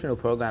transcriptional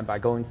program by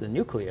going to the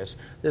nucleus.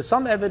 There's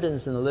some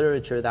evidence in the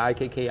literature that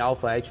IKK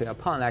alpha actually,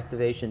 upon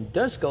activation,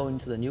 does go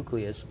into the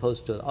nucleus as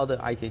opposed to the other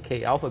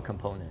IKK alpha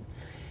component.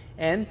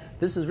 And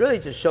this is really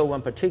to show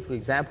one particular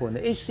example. In the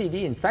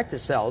HCV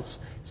infected cells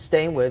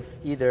stained with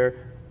either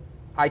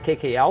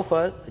IKK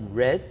alpha in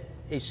red,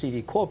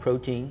 HCV core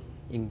protein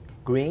in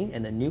green,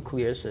 and the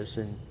nucleus is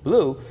in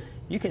blue,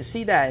 you can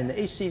see that in the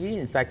HCV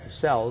infected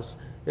cells,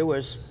 there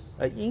was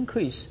an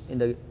increase in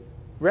the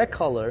red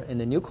color in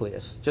the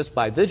nucleus just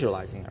by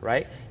visualizing it,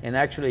 right? And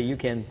actually, you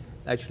can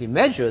actually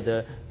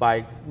measure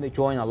by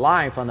drawing a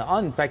line from the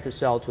uninfected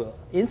cell to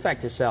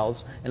infected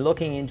cells and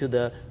looking into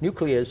the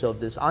nucleus of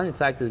this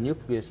uninfected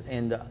nucleus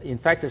and the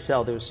infected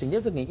cell. There was a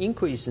significant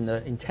increase in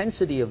the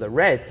intensity of the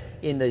red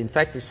in the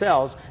infected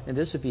cells, and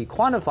this would be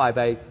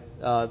quantified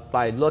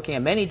by looking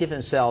at many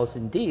different cells.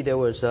 Indeed, there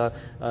was a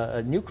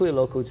nuclear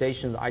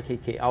localization of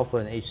IKK alpha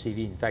in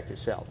HCV infected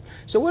cells.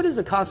 So what is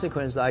the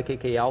consequence of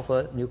IKK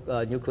alpha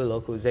nuclear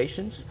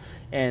localizations?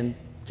 And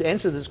to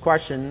answer this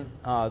question,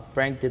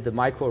 Frank did the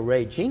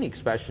microarray gene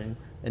expression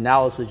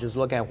analysis, just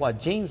looking at what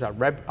genes are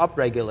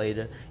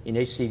upregulated in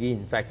HCV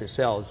infected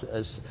cells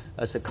as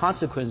a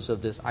consequence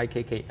of this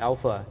IKK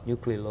alpha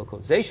nuclear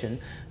localization.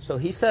 So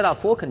he set up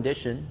 4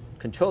 conditions: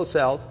 control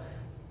cells,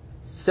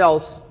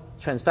 cells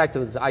transfected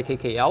with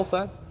IKK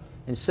alpha,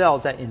 and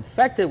cells that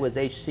infected with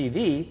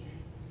HCV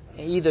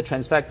either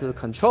transfected with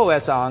control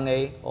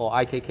siRNA or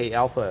IKK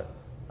alpha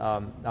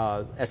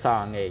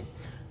siRNA.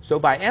 So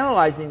by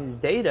analyzing this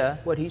data,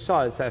 what he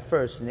saw is that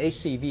first, in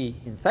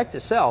HCV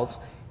infected cells,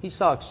 he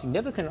saw a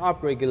significant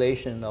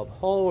upregulation of a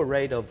whole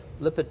array of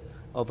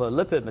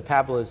lipid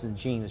metabolism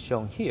genes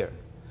shown here.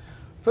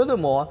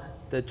 Furthermore,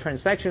 the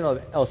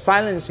transfection or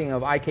silencing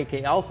of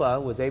IKK alpha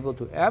was able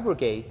to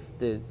abrogate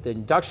the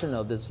induction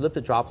of this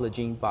lipid droplet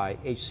gene by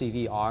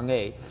HCV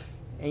RNA.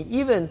 And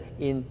even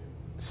in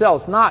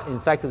cells not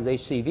infected with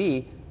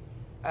HCV,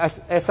 as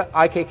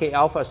IKK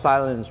alpha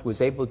silence was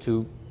able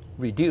to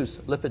reduce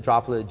lipid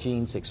droplet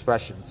genes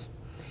expressions.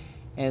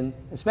 And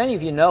as many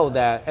of you know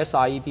that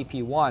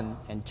SREBP1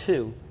 and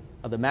 2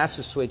 are the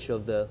master switch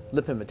of the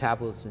lipid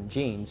metabolism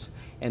genes.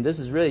 And this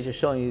is really just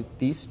showing you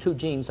these 2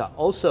 genes are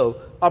also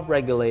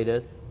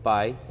upregulated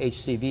by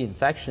HCV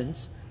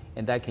infections,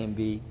 and that can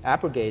be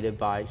abrogated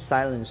by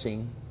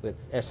silencing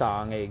with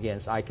siRNA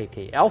against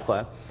IKK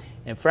alpha.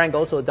 And Frank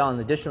also done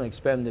an additional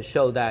experiment to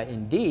show that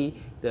indeed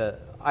the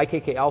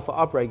IKK alpha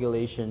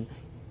upregulation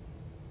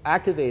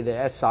activate the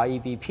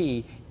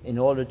SREBP in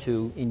order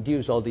to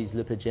induce all these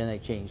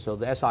lipogenic genes. So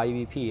the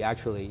SREBP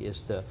actually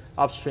is the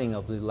upstream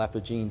of the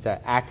lipid genes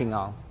that are acting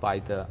on by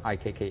the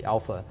IKK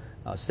alpha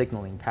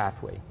signaling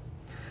pathway.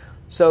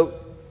 So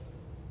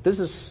this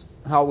is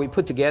how we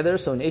put together.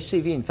 So in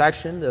HCV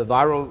infection, the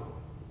viral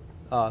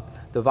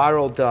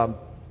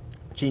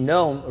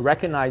genome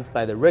recognized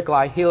by the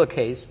RIG-I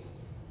helicase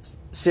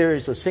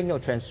series of signal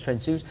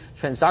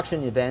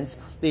transduction events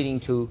leading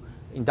to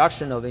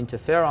induction of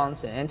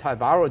interferons and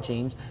antiviral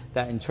genes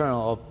that in turn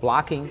are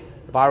blocking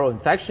viral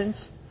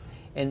infections.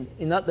 And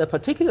in the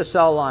particular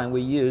cell line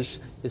we use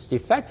is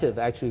defective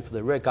actually for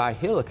the RIG-I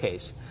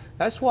helicase.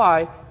 That's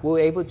why we're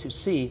able to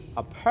see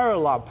a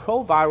parallel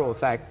pro-viral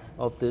effect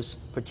of this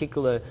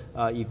particular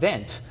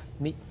event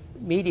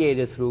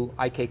mediated through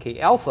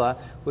IKK alpha,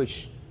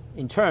 which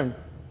in turn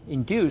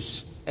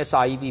induce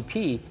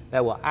SREBP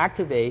that will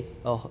activate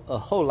a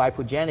whole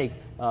lipogenic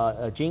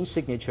gene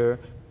signature,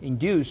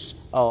 induce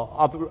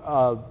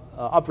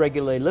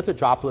upregulate lipid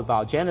droplet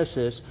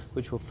biogenesis,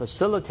 which will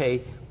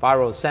facilitate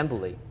viral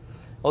assembly.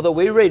 Although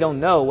we really don't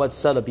know what's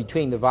sort of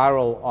between the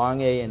viral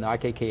RNA and the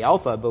IKK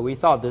alpha, but we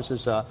thought this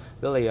is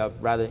really a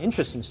rather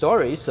interesting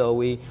story, so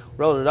we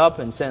wrote it up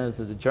and sent it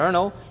to the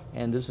journal.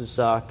 And this is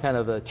kind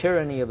of a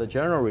tyranny of a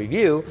journal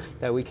review,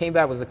 that we came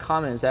back with the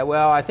comments that,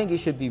 well, I think you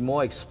should be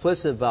more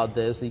explicit about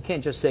this. You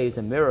can't just say it's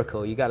a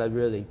miracle. You got to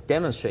really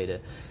demonstrate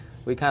it.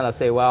 We kind of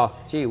say, well,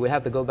 gee, we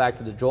have to go back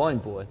to the drawing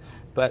board.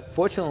 But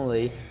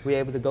fortunately, we're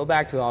able to go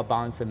back to our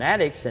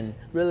bioinformatics and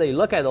really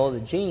look at all the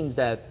genes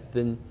that have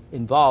been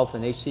involved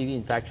in HCV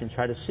infection,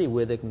 try to see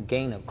where they can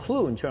gain a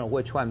clue in terms of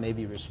which one may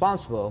be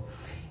responsible.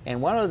 And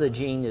one of the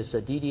genes is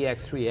a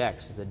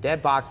DDX3X. It's a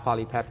dead box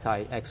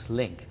polypeptide X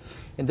link.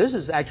 And this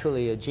is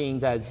actually a gene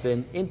that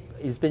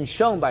has been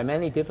shown by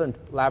many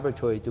different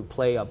laboratories to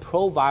play a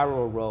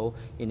pro-viral role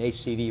in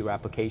HCV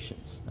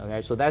replications.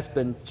 Okay, so that's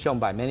been shown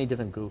by many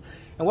different groups.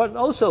 And what's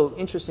also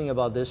interesting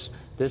about this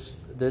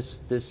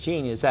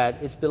gene is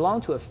that it's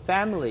belonged to a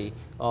family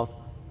of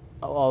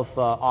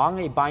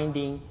RNA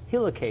binding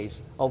helicase,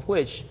 of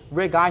which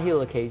RIG-I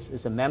helicase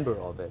is a member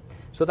of it.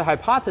 So the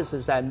hypothesis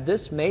is that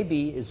this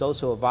maybe is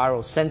also a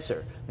viral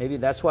sensor. Maybe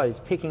that's why it's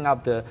picking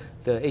up the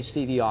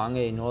HCV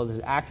RNA in order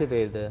to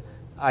activate the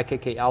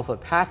IKK alpha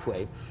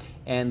pathway.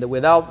 And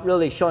without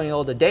really showing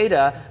all the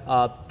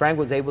data, Frank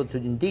was able to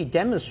indeed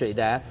demonstrate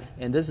that.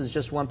 And this is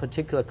just one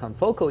particular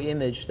confocal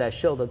image that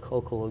showed the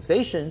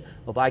localization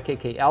of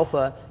IKK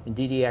alpha in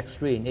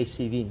DDX3 in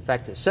HCV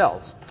infected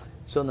cells.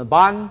 So in the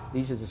bottom,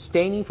 this is the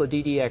staining for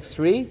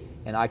DDX3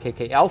 and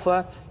IKK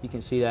alpha. You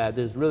can see that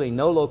there's really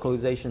no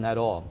localization at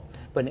all.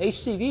 But in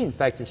HCV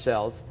infected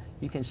cells,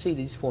 you can see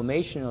this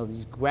formation of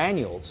these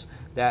granules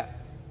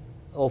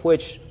of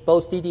which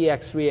both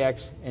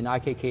DDX3X and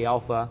IKK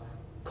alpha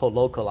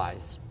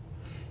co-localize.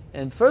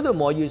 And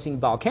furthermore, using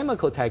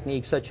biochemical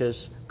techniques such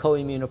as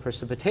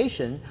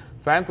co-immunoprecipitation,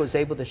 Frank was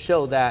able to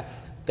show that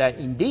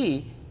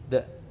indeed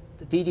the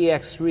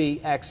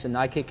DDX3X and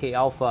IKK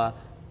alpha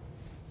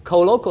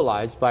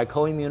co-localized by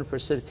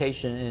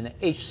co-immunoprecipitation in an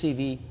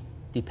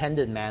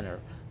HCV-dependent manner.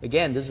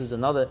 Again, this is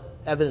another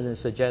evidence that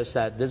suggests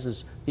that this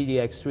is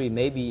DDX3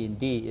 maybe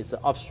indeed is an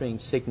upstream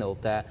signal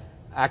that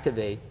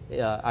activate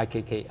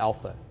IKK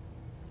alpha.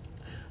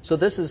 So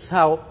this is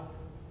how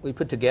we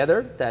put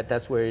together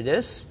that's where it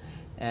is.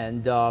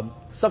 And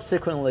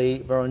subsequently,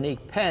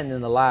 Veronique Penn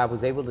in the lab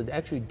was able to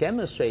actually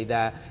demonstrate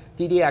that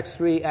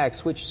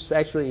DDX3X, which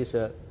actually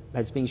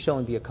has been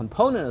shown to be a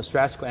component of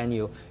stress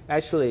granule,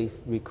 actually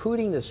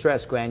recruiting the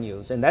stress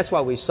granules. And that's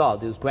why we saw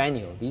those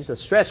granules. These are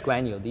stress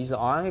granules. These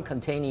are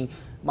RNA-containing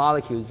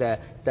molecules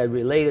that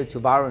related to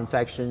viral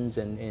infections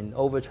and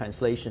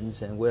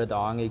over-translations and where the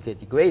RNA get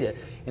degraded.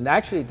 And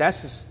actually,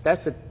 that's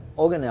the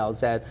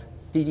organelles that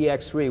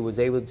DDX3 was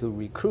able to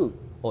recruit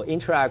or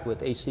interact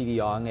with HCV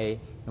RNA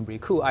and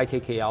recruit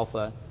IKK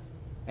alpha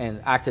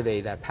and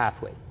activate that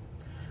pathway.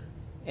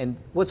 And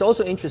what's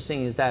also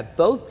interesting is that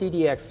both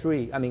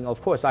DDX3, I mean,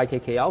 of course,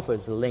 IKK alpha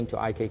is linked to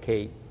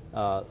IKK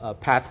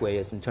pathway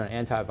as in turn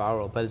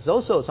antiviral, but there's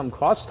also some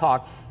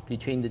crosstalk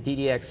between the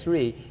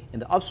DDX3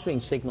 and the upstream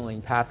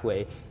signaling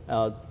pathway.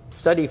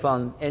 Study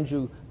from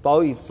Andrew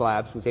Bowie's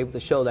labs was able to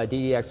show that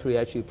DDX3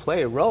 actually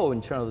play a role in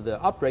terms of the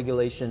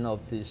upregulation of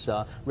this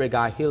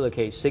RIG-I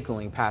helicase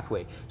signaling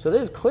pathway. So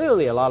there's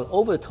clearly a lot of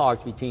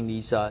overtalk between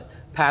these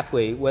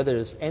pathways, whether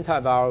it's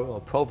antiviral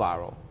or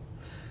proviral.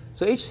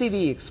 So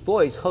HCV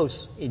exploits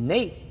host's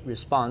innate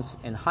response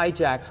and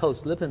hijacks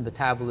host lipid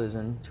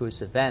metabolism to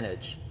its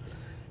advantage.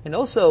 And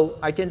also,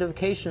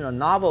 identification of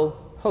novel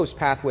host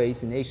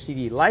pathways in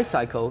HCV life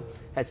cycle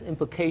has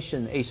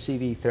implication in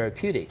HCV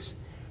therapeutics.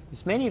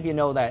 As many of you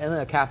know that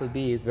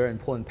NIDDK is a very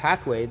important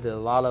pathway. There's a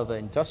lot of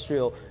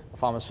industrial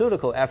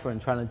pharmaceutical effort in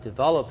trying to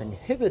develop an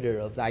inhibitor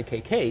of the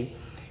IKK.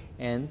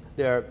 And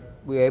we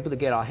were able to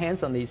get our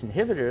hands on these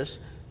inhibitors.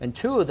 And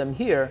two of them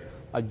here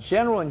are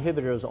general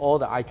inhibitors of all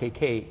the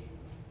IKK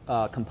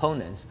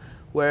components,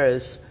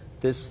 whereas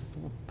this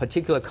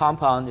particular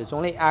compound is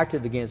only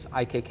active against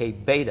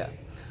IKK beta.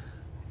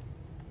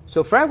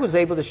 So Frank was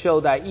able to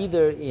show that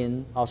either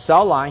in our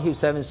cell line,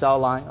 HU7 cell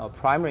line, or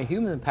primary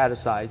human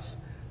hepatocytes,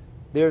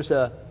 there's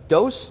a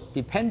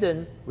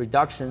dose-dependent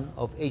reduction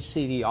of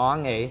HCV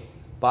RNA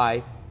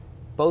by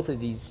both of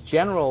these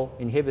general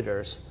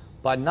inhibitors,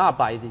 but not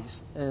by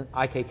these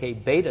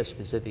IKK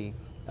beta-specific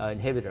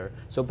inhibitor.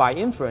 So by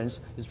inference,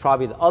 it's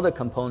probably the other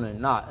component,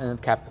 not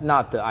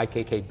the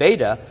IKK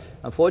beta.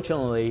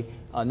 Unfortunately,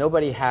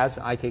 nobody has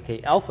an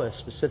IKK alpha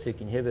specific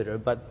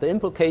inhibitor, but the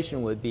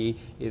implication would be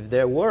if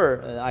there were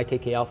an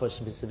IKK alpha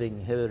specific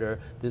inhibitor,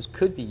 this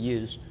could be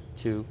used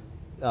to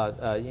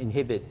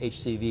inhibit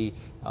HCV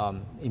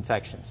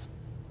infections.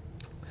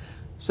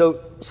 So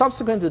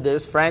subsequent to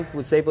this, Frank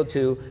was able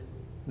to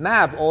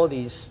map all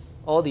these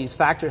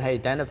factors he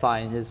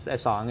identified in his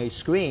siRNA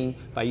screen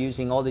by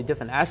using all the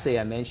different assays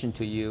I mentioned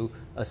to you,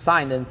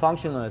 assign them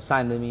functional,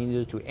 assign them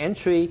either to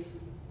entry,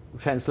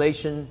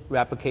 translation,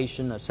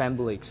 replication,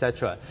 assembly,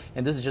 etc.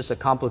 And this is just a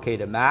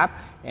complicated map,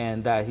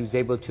 and he was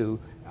able to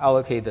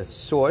allocate the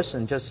source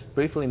and just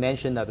briefly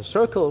mention that the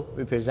circle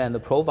represents the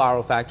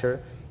proviral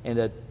factor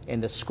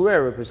and the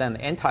square represent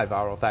the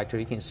antiviral factor.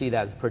 You can see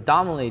that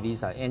predominantly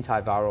these are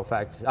antiviral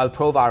factor,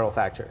 proviral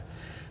factor.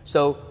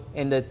 So,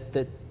 and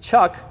the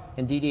Chuck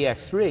and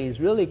DDX3s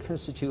really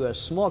constitute a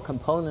small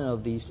component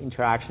of these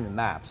interaction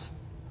maps.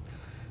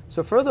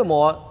 So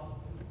furthermore,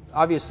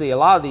 obviously a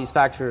lot of these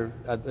factors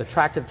are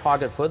attractive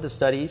target for the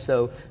study.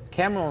 So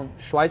Cameron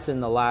Schweitzer in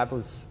the lab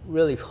was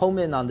really home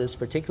in on this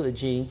particular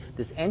gene,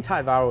 this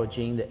antiviral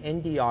gene, the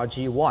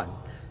NDRG1,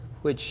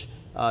 which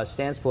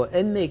stands for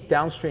NMYC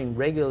downstream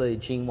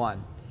regulated gene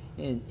 1.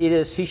 And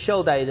he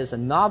showed that it is a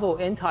novel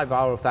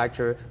antiviral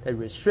factor that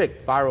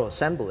restricts viral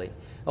assembly.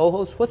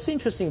 What's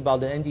interesting about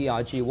the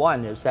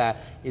NDRG1 is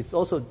that it's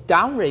also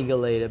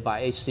downregulated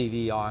by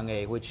HCV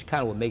RNA, which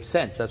kind of would make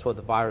sense. That's what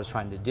the virus is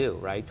trying to do,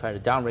 right? Try to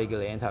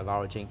downregulate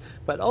antiviral gene.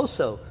 But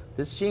also,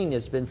 this gene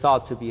has been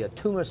thought to be a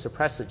tumor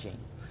suppressor gene.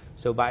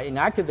 So by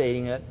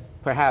inactivating it,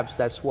 perhaps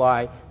that's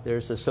why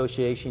there's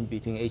association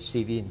between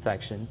HCV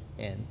infection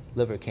and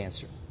liver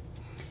cancer.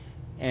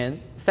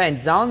 And Fan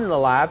Zhang in the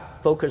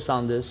lab focused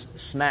on this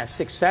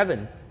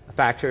SMAD6/7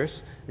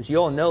 factors. As you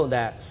all know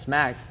that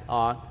SMADs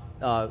are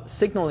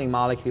signaling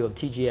molecule of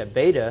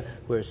TGF-beta,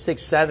 where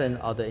 6/7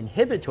 are the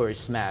inhibitory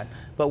SMAD.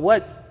 But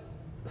what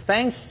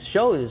Fang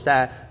showed is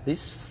that these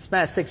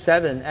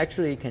SMAD6/7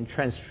 actually can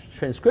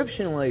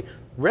transcriptionally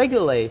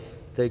regulate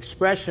the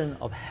expression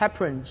of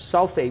heparin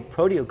sulfate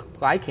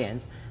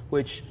proteoglycans,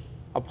 which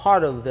are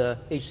part of the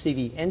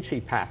HCV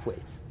entry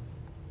pathways.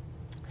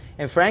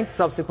 And Frank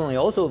subsequently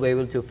also was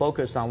able to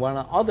focus on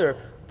one other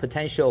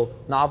potential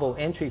novel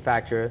entry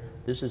factor.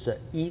 This is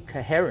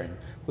E-coherin,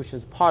 which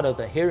is part of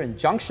the herin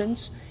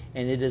junctions,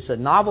 and it is a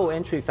novel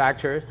entry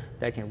factor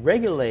that can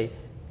regulate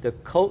the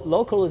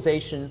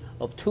localization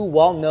of two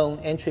well-known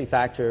entry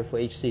factors for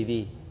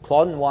HCV,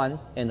 Claudin-1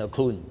 and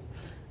occludin.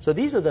 So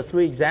these are the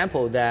three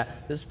examples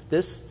that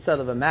this set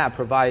of a map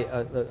provide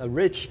a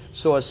rich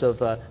source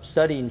of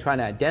study in trying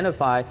to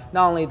identify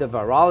not only the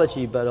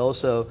virology but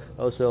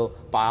also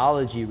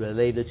biology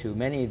related to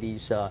many of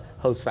these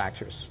host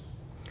factors.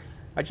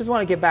 I just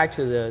want to get back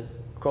to the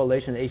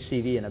correlation of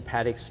HCV and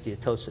hepatic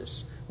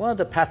steatosis. One of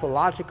the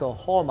pathological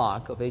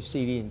hallmark of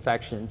HCV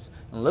infections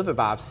and liver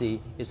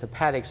biopsy is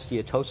hepatic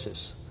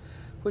steatosis,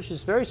 which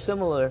is very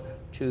similar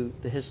to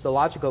the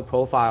histological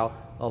profile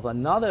of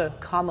another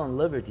common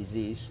liver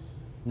disease,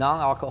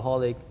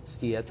 non-alcoholic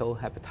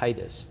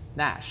steatohepatitis,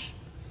 NASH,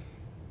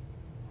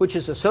 which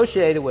is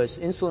associated with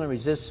insulin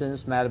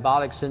resistance,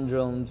 metabolic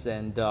syndromes,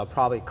 and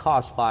probably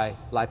caused by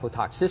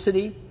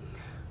lipotoxicity.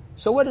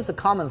 So what is the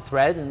common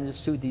thread in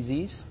these two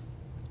diseases?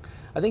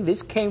 I think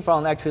this came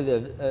from actually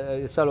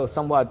a sort of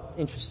somewhat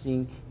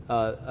interesting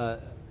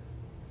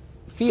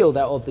field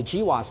of the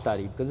GWAS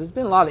study, because there's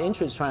been a lot of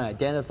interest trying to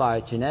identify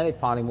genetic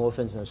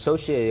polymorphisms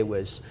associated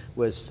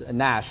with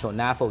NASH or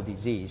NAFO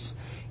disease.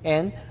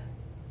 And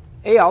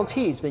ALT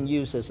has been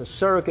used as a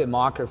surrogate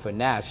marker for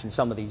NASH in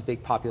some of these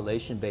big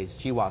population-based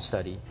GWAS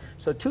studies.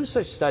 So two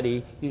such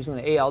studies using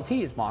the ALT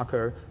as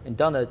marker and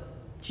done a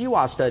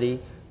GWAS study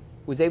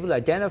was able to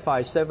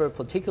identify several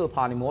particular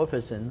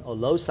polymorphisms or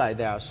loci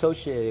that are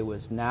associated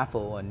with NAFO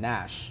or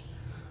NASH.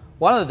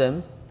 One of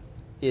them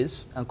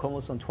is on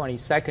chromosome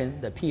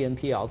 22nd, the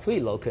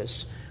PNPL3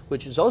 locus,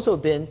 which has also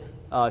been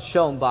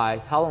shown by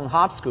Helen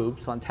Hobbs' group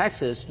from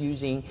Texas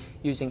using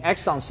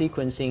exon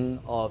sequencing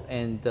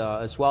and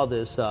as well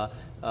as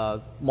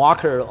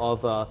marker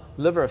of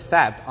liver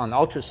fat on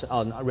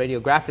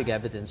radiographic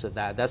evidence of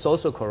that. That's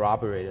also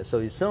corroborated. So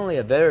it's certainly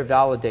a very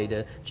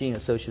validated gene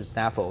associated with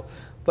NAFO.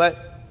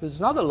 But there's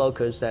another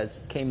locus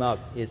that came up.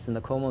 It's in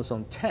the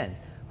chromosome 10,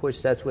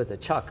 which that's where the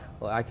Chuck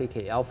or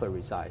IKK alpha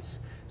resides.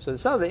 So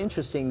it's sort of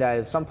interesting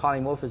that some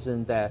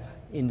polymorphism that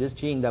in this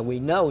gene that we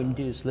know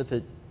induce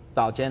lipid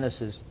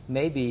biogenesis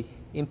may be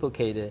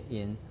implicated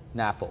in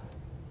NAFO.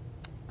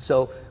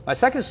 So my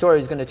second story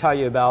is going to tell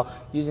you about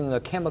using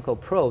the chemical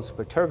probes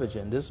for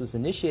perturbogen. This was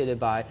initiated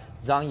by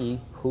Zhang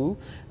Hu.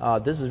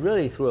 This is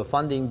really through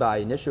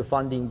initial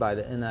funding by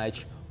the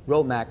NIH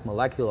RoadMap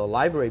Molecular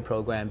Library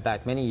Program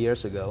back many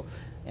years ago.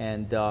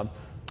 And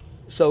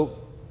so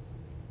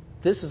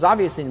this is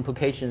obviously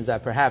implications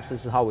that perhaps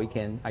this is how we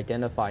can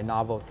identify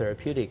novel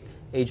therapeutic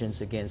agents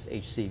against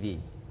HCV.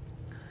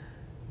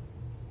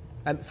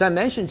 So I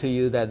mentioned to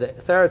you that the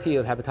therapy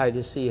of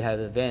hepatitis C has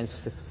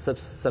advanced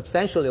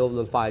substantially over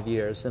the 5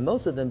 years, and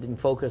most of them have been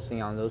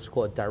focusing on those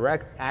called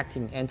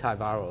direct-acting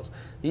antivirals.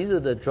 These are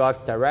the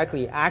drugs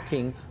directly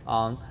acting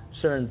on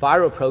certain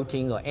viral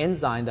protein or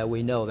enzyme that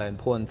we know that are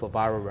important for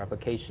viral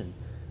replication.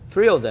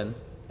 3 of them,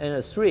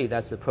 NS3,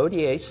 that's the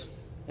protease,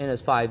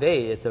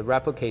 NS5A is a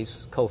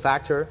replicase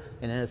cofactor,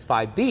 and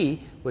NS5B,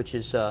 which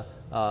is a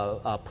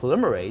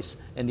polymerase,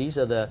 and these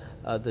are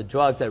the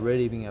drugs that are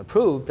really being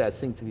approved that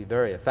seem to be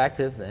very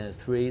effective.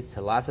 NS3 is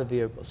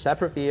tenofovir,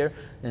 boceprevir,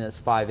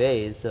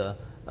 NS5A is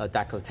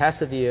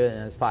daclitaxel,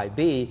 and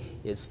NS5B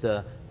is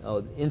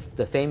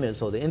the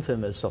famous or the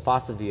infamous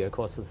sofosbuvir,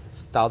 costs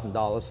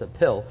 $1,000 a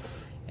pill.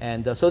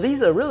 And so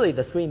these are really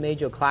the three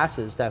major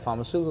classes that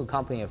pharmaceutical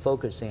companies are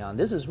focusing on.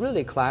 This is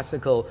really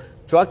classical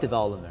drug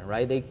development,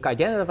 right? They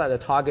identify the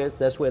targets,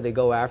 that's where they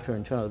go after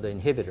in terms of the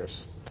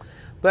inhibitors.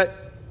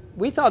 But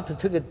we thought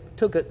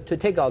to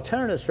take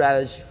alternative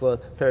strategy for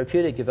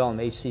therapeutic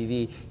development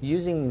HCV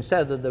using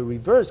instead of the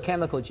reverse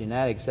chemical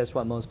genetics, that's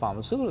what most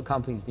pharmaceutical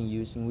companies have been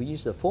using. We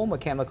use the former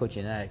chemical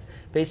genetics,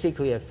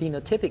 basically a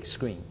phenotypic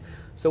screen.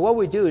 So what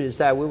we do is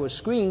that we will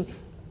screen,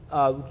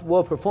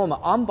 we'll perform an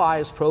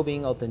unbiased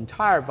probing of the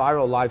entire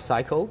viral life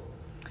cycle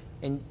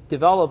and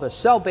develop a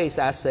cell-based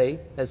assay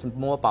that's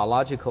more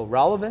biological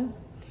relevant.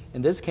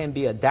 And this can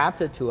be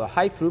adapted to a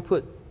high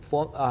throughput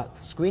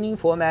screening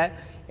format.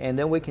 And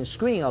then we can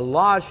screen a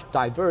large,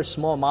 diverse,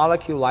 small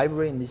molecule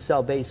library in the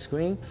cell-based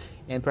screen.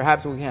 And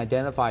perhaps we can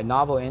identify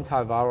novel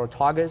antiviral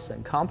targets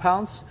and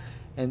compounds.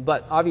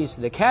 But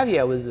obviously, the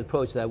caveat with this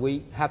approach is that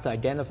we have to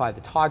identify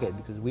the target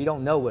because we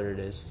don't know what it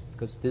is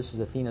because this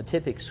is a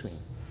phenotypic screen.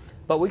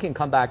 But we can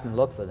come back and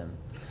look for them.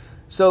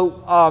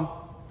 So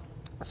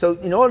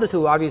in order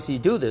to obviously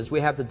do this, we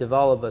have to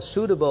develop a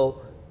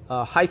suitable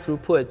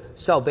high-throughput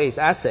cell-based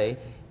assay.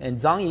 And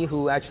Zhang Yi,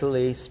 who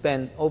actually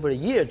spent over a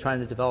year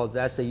trying to develop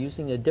the assay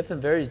using a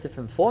various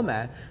different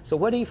format. So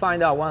what do you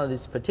find out? One of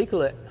these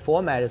particular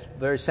format is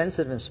very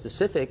sensitive and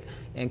specific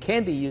and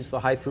can be used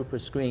for high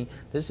throughput screening.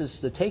 This is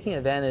taking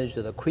advantage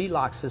of the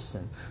Crelock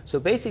system.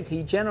 So basically,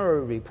 he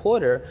generated a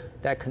reporter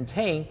that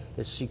contained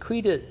the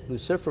secreted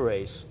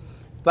luciferase,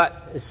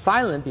 but is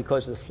silent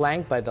because it's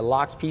flanked by the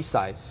LOX-P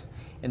sites.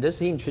 And this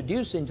he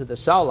introduced into the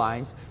cell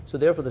lines, so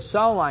therefore the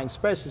cell line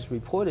expresses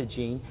reported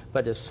gene,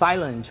 but is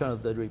silent in terms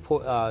of the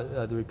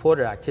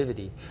reporter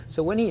activity.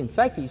 So when he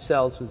infects these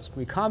cells with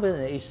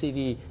recombinant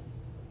HCV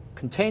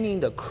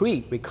containing the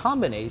CRE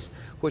recombinase,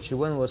 which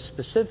when was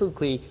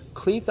specifically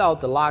cleaved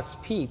out the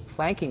LOX-P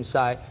flanking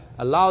site,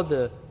 allowed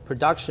the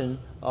production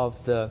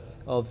of the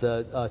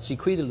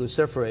secreted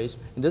luciferase,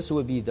 and this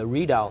would be the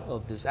readout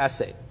of this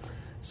assay.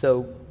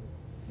 So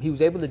he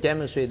was able to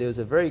demonstrate there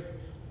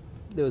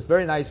was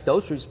very nice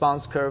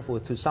dose-response curve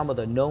to some of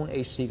the known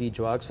HCV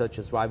drugs, such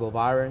as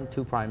ribavirin,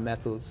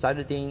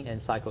 2'-methylcytidine,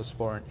 and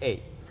cyclosporin A.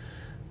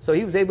 So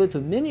he was able to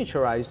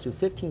miniaturize to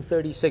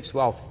 1536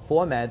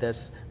 format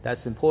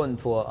that's important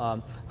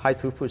for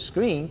high-throughput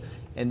screen,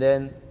 and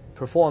then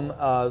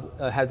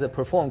had to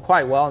perform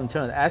quite well in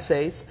terms of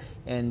assays.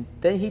 And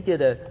then he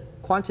did a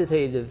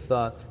quantitative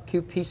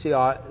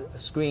qPCR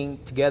screen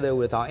together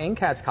with our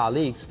NCATS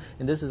colleagues,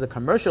 and this is a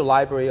commercial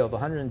library of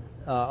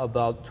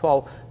about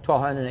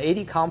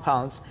 1,280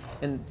 compounds.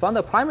 And from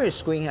the primary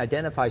screen, he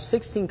identified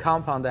 16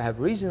 compounds that have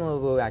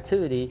reasonable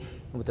activity.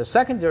 And with the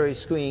secondary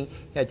screen,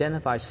 he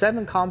identified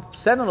 7 of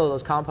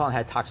those compounds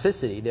had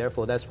toxicity,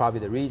 therefore that's probably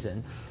the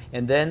reason.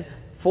 And then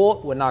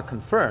 4 were not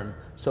confirmed.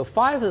 So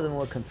 5 of them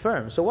were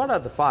confirmed. So what are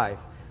the 5?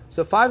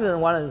 So 5 of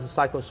them, one is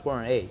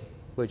cyclosporin A,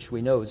 which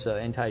we know is an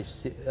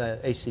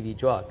anti-HCV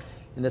drug.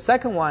 And the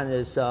second one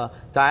is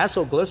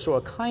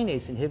diacylglycerol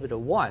kinase inhibitor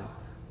 1.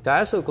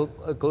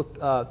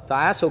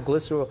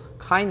 Diacylglycerol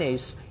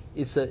kinase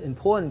is an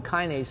important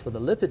kinase for the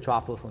lipid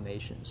droplet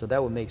formation, so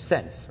that would make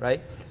sense,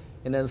 right?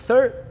 And then the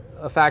third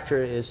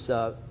factor is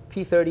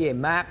P38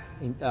 MAP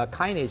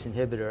kinase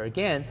inhibitor.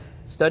 Again,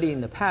 studies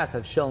in the past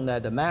have shown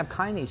that the MAP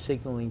kinase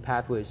signaling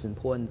pathway is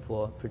important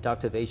for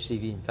productive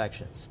HCV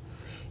infections.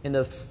 And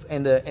then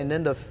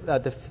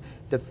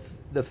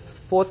the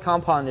fourth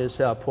compound is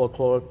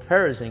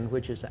prochlorperazine,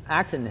 which is an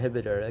actin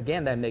inhibitor.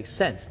 Again, that makes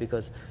sense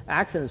because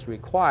actin is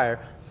required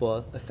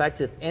for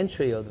effective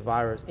entry of the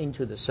virus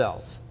into the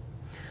cells.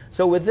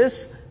 So with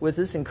this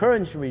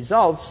encouraging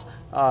results,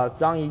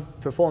 Zhang Yi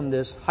performed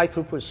this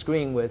high-throughput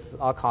screen with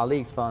our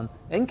colleagues from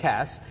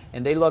NCATS,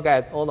 and they look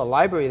at all the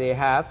library they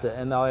have, the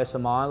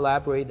MLSMR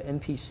library, the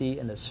NPC,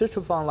 and the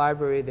Citrofan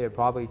library. They're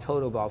probably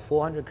total about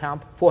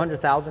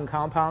 400,000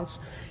 compounds.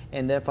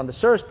 And then from the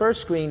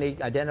first screen, they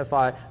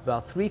identify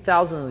about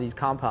 3,000 of these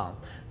compounds.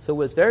 So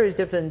with various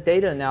different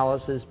data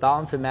analysis,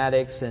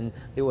 bioinformatics, and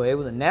they were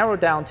able to narrow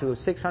down to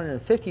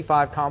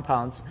 655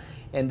 compounds.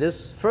 And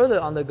this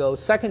further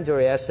undergoes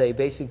secondary assay,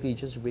 basically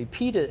just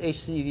repeated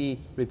HCV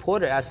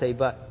reporter assay,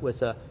 but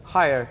with a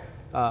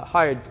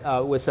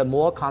with a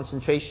more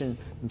concentration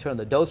in terms of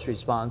the dose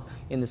response.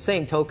 In the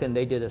same token,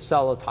 they did a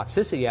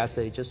cellulotoxicity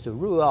assay just to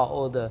rule out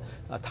all the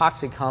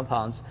toxic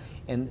compounds.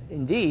 And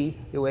indeed,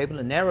 they were able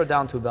to narrow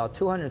down to about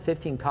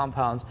 215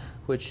 compounds,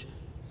 which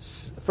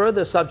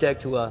further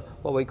subject to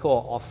what we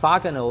call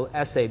orthogonal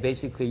assay,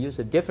 basically use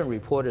a different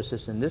reporter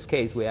system. In this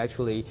case, we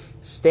actually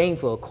stain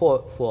for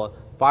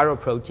viral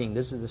protein.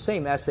 This is the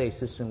same assay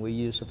system we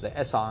use for the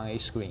siRNA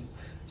screen.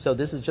 So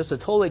this is just a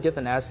totally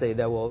different assay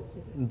that will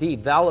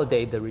indeed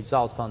validate the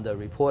results from the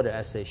reporter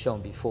assay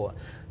shown before.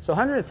 So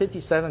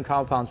 157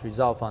 compounds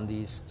result from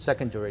these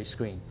secondary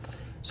screen.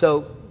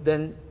 So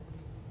then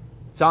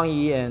Zhang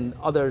Yi and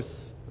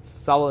others,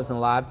 fellows in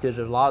the lab, did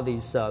a lot of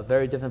these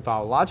very different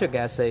virologic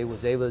assays,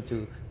 was able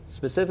to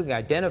specifically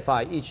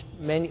identify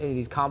many of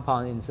these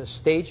compounds in the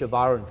stage of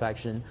viral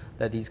infection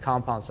that these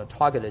compounds are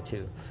targeted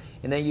to.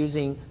 And then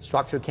using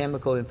structural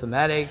chemical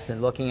informatics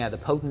and looking at the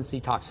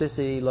potency,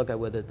 toxicity, look at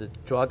whether the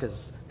drug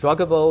is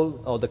druggable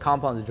or the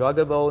compound is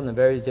druggable and the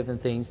various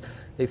different things.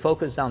 They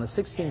focused on the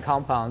 16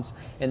 compounds,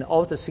 and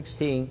of the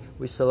 16,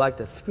 we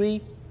selected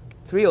three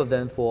of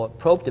them for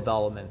probe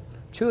development.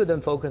 2 of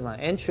them focus on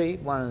entry,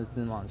 1 of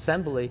them on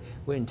assembly.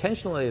 We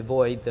intentionally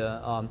avoid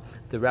the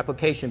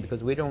replication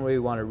because we don't really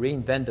want to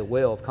reinvent the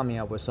wheel of coming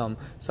up with some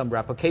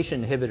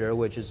replication inhibitor,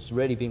 which is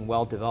already being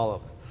well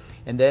developed.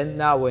 And then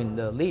now we're in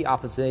the lead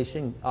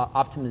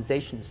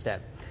optimization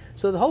step.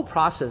 So the whole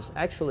process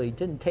actually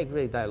didn't take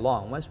really that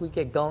long. Once we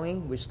get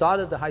going, we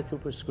started the high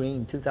throughput screen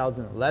in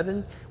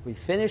 2011. We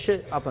finished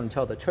it up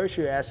until the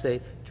tertiary assay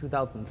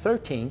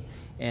 2013.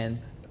 And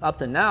up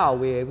to now,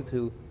 we're able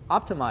to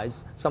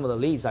optimize some of the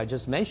leads I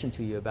just mentioned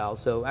to you about.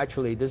 So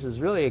actually, this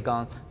has really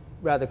gone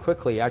rather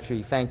quickly.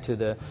 Actually, thanks to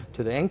the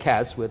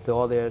NCATs with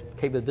all their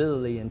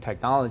capability and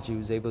technology,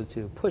 was able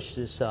to push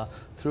this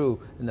through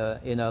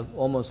in a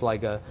almost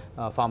like a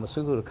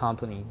pharmaceutical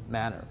company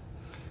manner.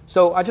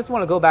 So I just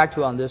want to go back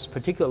to on this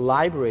particular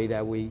library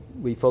that we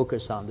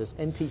focus on, this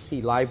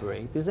NPC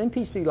library. This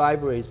NPC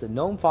library is a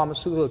known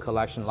pharmaceutical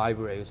collection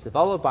library. It's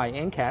developed by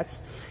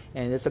NCATs,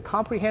 and it's a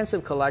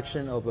comprehensive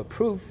collection of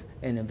approved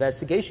and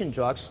investigation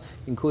drugs,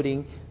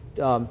 including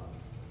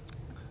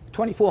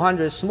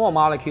 2,400 small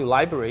molecule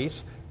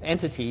libraries,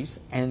 entities,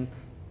 and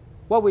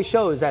what we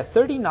show is that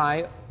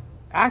 39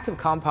 active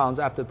compounds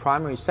after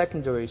primary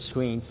secondary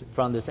screens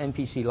from this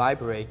NPC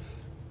library.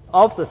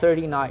 Of the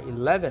 39,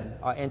 11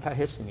 are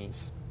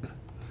antihistamines.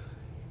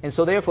 And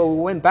so therefore we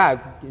went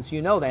back, as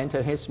you know, the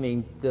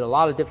antihistamine did a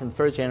lot of different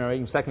first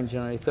generation, second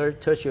generation,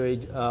 tertiary,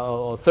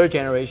 or third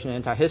generation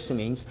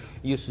antihistamines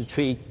used to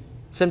treat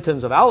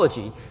symptoms of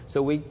allergy.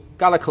 So we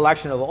got a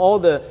collection of all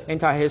the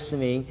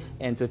antihistamine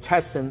and to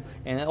test them,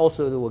 and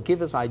also it will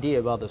give us an idea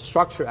about the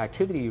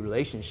structure-activity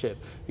relationship,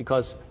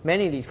 because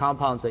many of these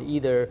compounds are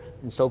either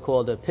in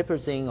so-called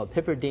piperazine or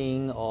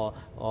piperidine or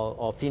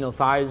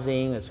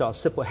phenothiazine, or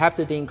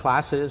cyproheptadine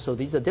classes. So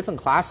these are different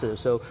classes,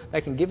 so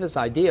that can give us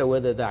an idea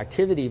whether the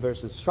activity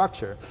versus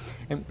structure.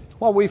 And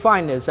what we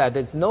find is that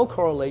there's no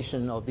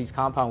correlation of these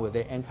compounds with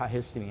their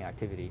antihistamine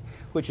activity,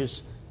 which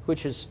is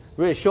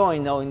really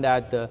showing, knowing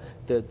that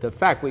the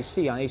fact we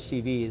see on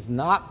HCV is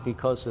not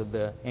because of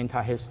the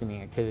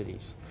antihistamine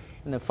activities.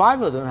 And the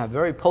 5 of them have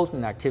very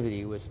potent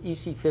activity with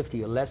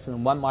EC50 or less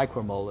than 1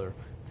 micromolar,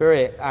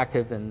 very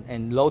active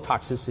and low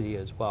toxicity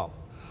as well.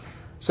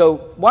 So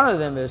one of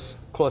them is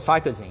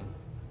chlorcyclazine.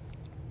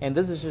 And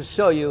this is to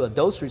show you a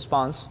dose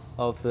response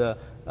of the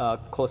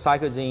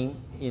chlorcyclazine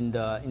in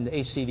the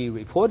HCV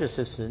reporter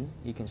system.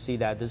 You can see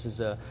that this is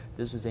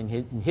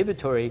an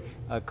inhibitory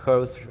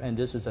curve, and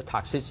this is a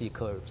toxicity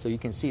curve. So you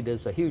can see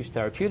there's a huge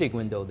therapeutic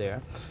window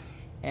there.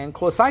 And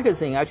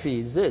chlorcyclazine actually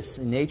exists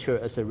in nature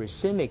as a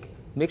racemic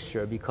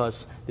mixture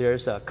because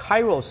there's a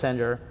chiral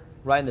center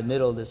right in the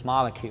middle of this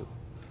molecule.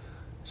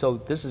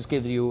 So this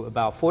gives you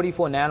about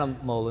 44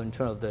 nanomolar in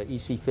terms of the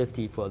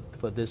EC50 for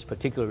this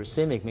particular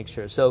racemic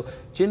mixture. So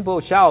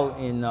Jinbo Xiao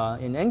in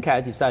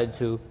NCAT decided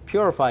to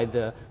purify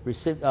the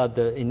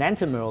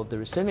enantiomer of the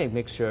racemic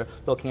mixture,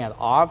 looking at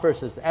R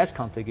versus S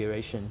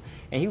configuration,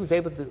 and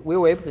we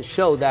were able to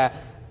show that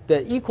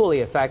they're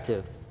equally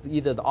effective,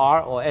 either the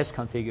R or S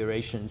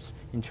configurations,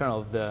 in terms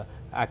of the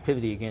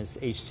activity against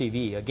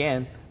HCV.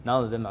 Again,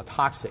 none of them are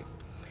toxic.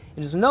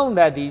 It is known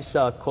that these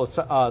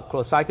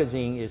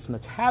chlorcyclazine is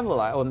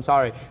metabolized. Oh, I'm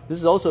sorry. This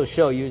is also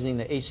shown using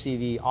the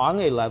HCV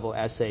RNA level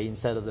assay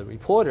instead of the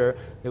reporter.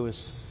 There was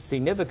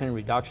significant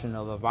reduction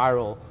of a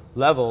viral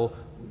level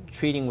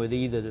treating with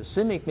either the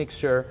racemic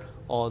mixture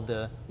or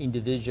the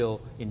individual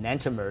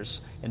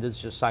enantiomers, and this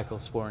is just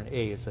cyclosporin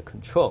A as a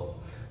control.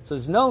 So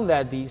it's known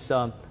that these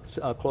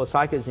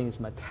chlorcyclazine is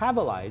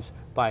metabolized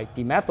by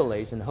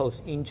demethylase and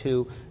host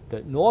into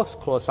the North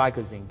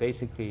chlorcyclazine,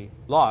 basically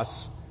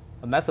loss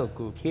a methyl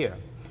group here.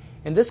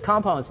 And this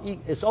compound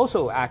is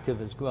also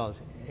active as well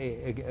as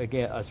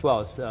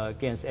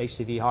against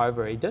HCV.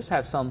 However, it does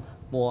have some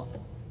more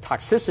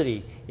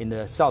toxicity in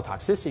the cell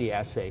toxicity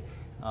assay.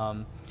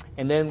 And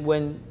then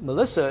when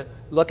Melissa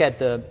looked at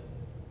the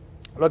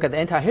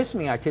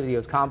antihistamine activity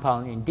of this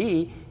compound,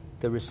 indeed,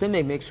 the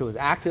racemic mixture was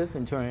active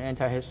in terms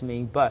of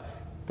antihistamine, but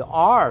the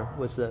R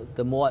was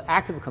the more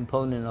active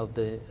component of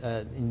the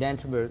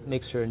enantiomer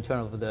mixture in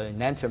terms of the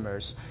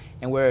enantiomers,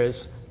 and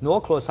whereas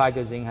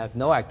norchlorcyclazine have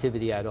no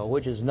activity at all,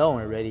 which is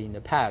known already in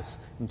the past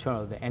in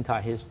terms of the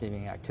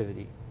antihistamine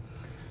activity.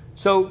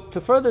 So to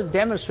further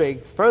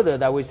demonstrate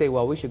that we say,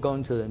 well, we should go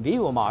into the in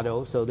vivo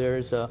model. So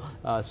there's a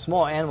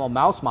small animal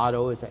mouse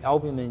model. It's an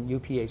albumin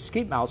UPA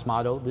skip mouse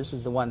model. This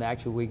is the one that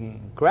actually we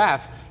can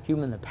graft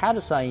human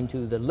hepatocyte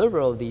into the liver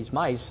of these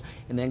mice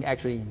and then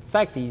actually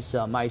infect these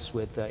mice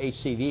with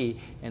HCV,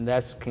 and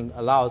that can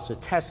allow us to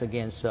test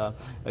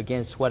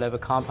against whatever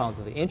compounds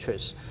of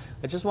interest.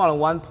 I just want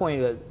one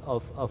point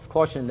of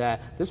caution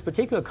that this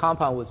particular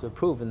compound was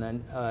approved in the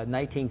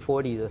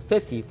 1940 to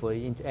 50 for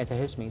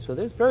antihistamine. So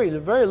there's very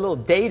little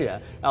data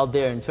out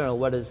there in terms of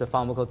what is the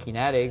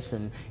pharmacokinetics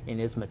and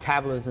its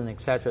metabolism,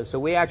 etc. So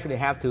we actually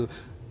have to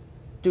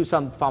do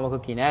some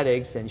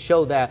pharmacokinetics and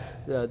show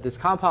that this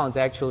compound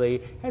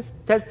actually has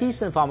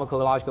decent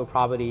pharmacological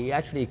property,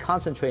 actually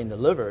concentrate in the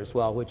liver as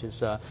well, which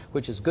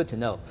is good to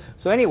know.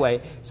 So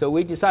anyway, so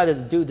we decided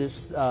to do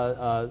this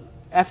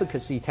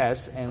efficacy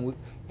test,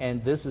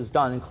 and this is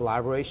done in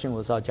collaboration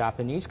with our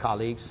Japanese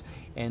colleagues.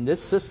 And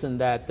this system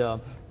that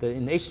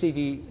in the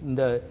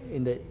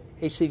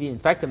HCV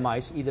infected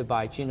mice, either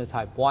by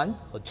genotype 1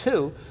 or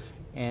 2,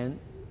 and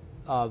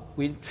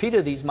we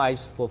treated these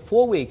mice for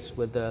 4 weeks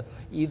with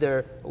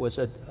either was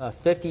a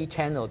 50,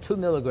 10, or 2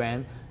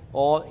 milligram,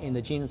 or in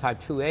the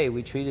genotype 2A,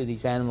 we treated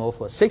these animals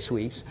for 6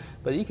 weeks.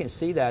 But you can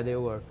see that there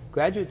were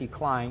gradual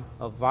decline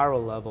of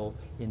viral level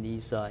in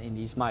these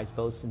mice,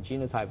 both in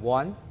genotype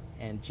 1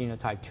 and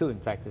genotype 2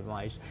 infected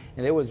mice.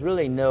 And there was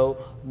really no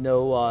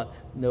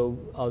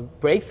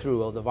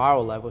breakthrough of the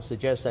viral level,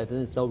 suggests that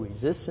there's no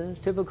resistance.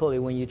 Typically,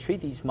 when you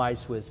treat these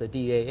mice with a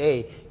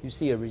DAA, you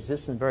see a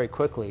resistance very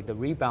quickly, the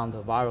rebound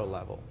of viral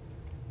level.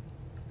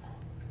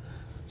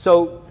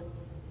 So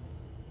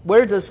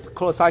where does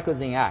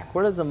chlorcyclazine act?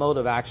 What is the mode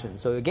of action?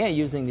 So again,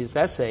 using this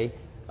assay,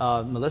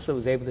 Melissa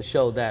was able to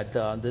show that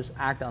this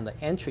acts on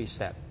the entry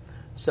step.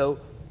 So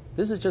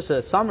this is just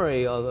a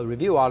summary of a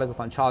review article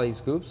from Charlie's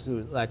group.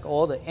 Like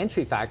all the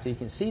entry factors, you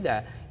can see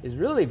that is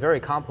really very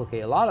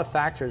complicated. A lot of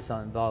factors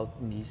are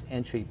involved in these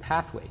entry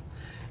pathway.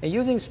 And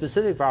using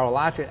specific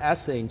virologic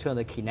assay in terms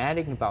of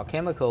kinetic and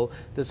biochemical,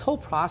 this whole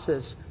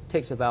process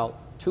takes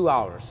about 2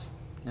 hours.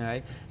 All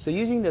right. So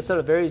using the sort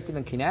of various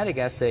different kinetic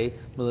assay,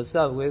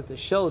 Melissa was able to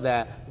show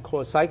that the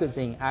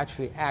chlorcyclazine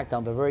actually act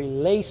on the very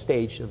late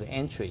stage of the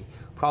entry,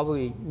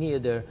 probably near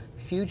the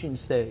fusion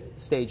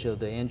stage of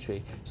the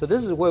entry. So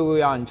this is where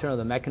we are in terms of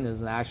the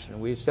mechanism of action.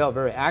 We're still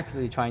very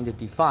actively trying to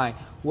define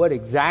what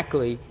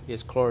exactly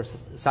is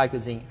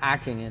chlorcyclazine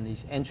acting in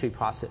this entry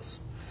process.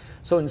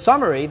 So in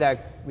summary,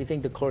 that we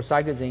think the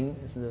chlorcyclazine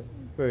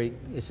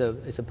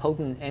is a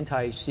potent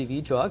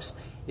anti-HCV drugs,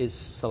 is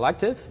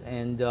selective,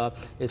 and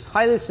is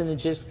highly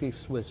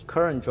synergistic with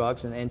current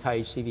drugs and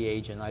anti-HCV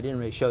agent. I didn't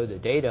really show you the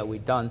data.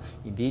 We've done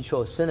in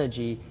vitro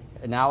synergy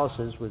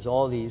analysis with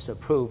all these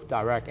approved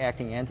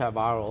direct-acting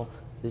antiviral.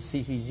 The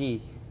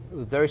CCZ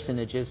very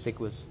synergistic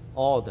with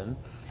all of them,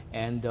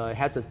 and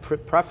has a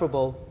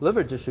preferable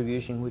liver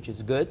distribution, which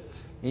is good.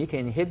 And you can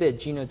inhibit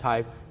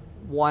genotype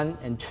 1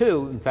 and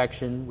 2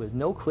 infection with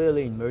no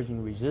clearly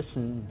emerging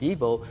resistance in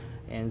vivo,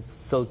 and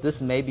so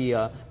this may be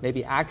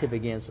active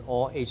against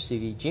all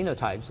HCV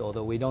genotypes,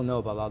 although we don't know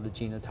about all the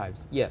genotypes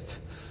yet.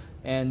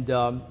 And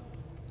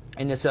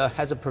it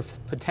has a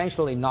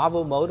potentially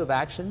novel mode of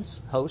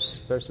actions,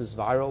 host versus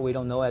viral. We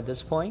don't know at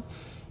this point.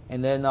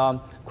 And then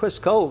Chris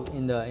Cole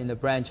in the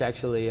branch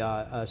actually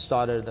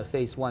started the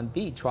phase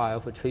 1B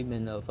trial for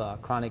treatment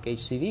of chronic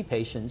HCV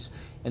patients.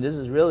 And this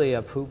is really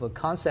a proof of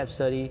concept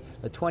study,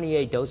 a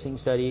 28 dosing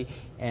study.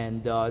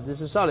 And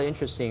this is sort of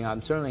interesting.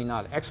 I'm certainly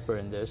not an expert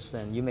in this.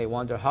 And you may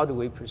wonder, how do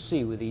we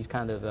proceed with these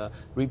kind of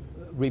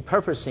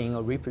repurposing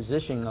or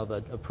repositioning of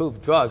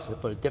approved drugs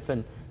for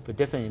different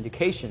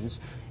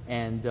indications?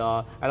 And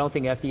I don't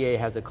think FDA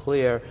has a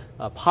clear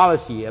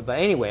policy yet. But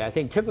anyway, I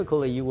think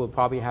typically you will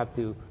probably have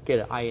to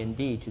get an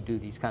IND to do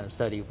these kind of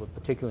studies for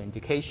particular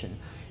indication.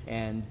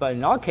 But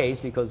in our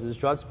case, because this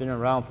drug's been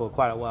around for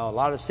quite a while, a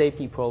lot of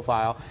safety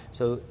profile,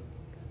 so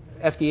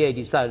FDA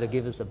decided to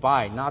give us a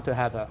buy, not to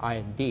have an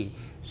IND.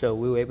 So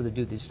we were able to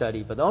do this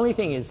study. But the only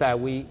thing is that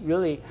we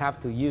really have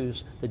to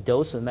use the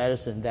dose of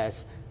medicine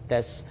that's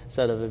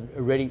sort of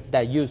already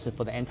used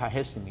for the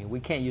antihistamine. We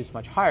can't use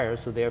much higher,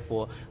 so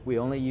therefore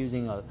we're only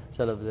using a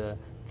sort of the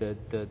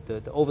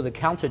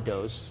over-the-counter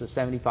dose, so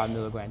 75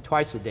 milligrams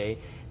twice a day,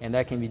 and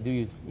that can be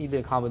used either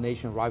a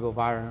combination of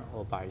ribavirin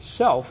or by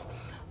itself.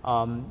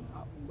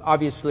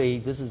 Obviously,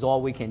 this is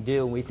all we can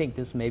do, and we think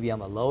this may be on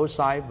the lower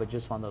side, but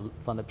just from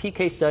the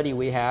PK study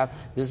we have,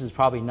 this is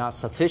probably not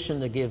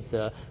sufficient to give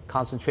the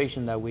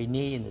concentration that we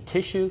need in the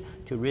tissue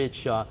to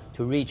reach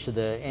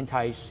the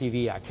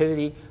anti-HCV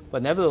activity.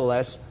 But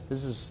nevertheless,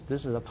 this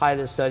is a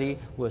pilot study.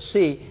 We'll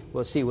see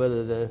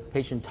whether the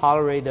patient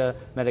tolerate the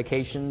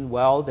medication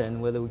well,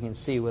 then whether we can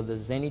see whether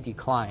there's any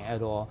decline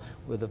at all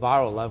with the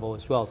viral level,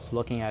 as well as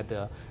looking at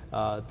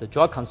the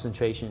drug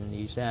concentration in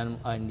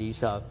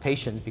these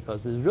patients,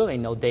 because there's really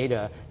no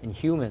data in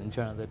human in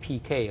terms of the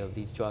PK of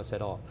these drugs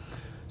at all.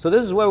 So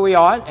this is where we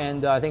are,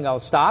 and I think I'll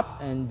stop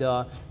and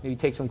maybe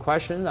take some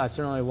questions. I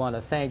certainly want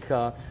to thank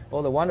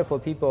all the wonderful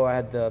people I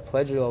had the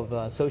pleasure of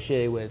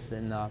associating with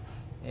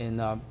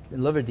in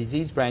liver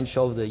disease branch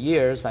over the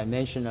years. I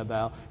mentioned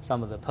about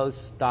some of the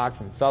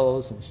postdocs and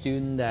fellows and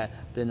students that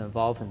have been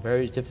involved in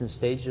various different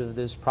stages of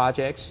this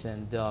projects,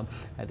 and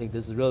I think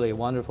this is really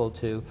wonderful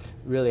to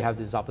really have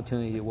this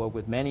opportunity to work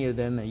with many of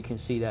them, and you can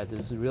see that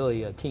this is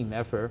really a team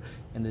effort.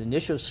 And the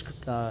initial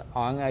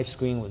RNA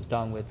screen was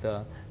done with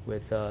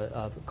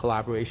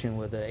collaboration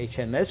with the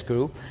HMS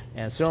group,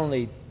 and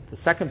certainly the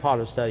second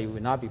part of the study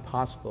would not be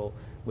possible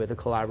with the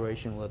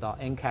collaboration with our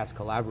NCAS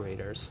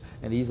collaborators,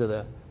 and these are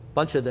the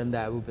bunch of them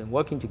that we've been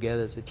working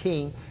together as a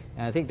team,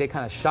 and I think they're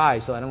kind of shy,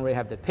 so I don't really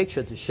have the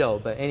picture to show.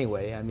 But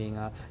anyway, I mean,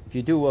 if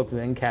you do work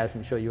with NCAS,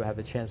 I'm sure you'll have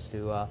a chance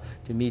to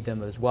meet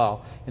them as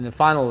well. And then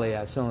finally,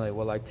 I certainly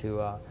would like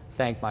to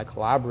thank my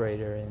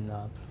collaborator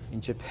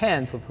in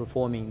Japan for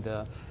performing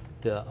the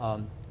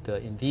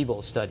in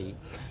vivo study.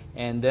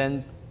 And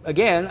then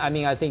again, I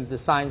mean, I think the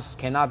science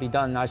cannot be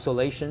done in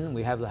isolation.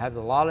 We have to have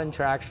a lot of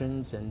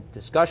interactions and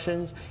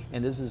discussions,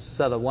 and this is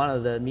sort of one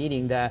of the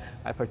meetings that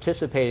I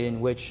participated in,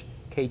 which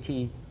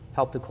KT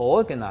helped to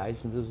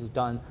co-organize, and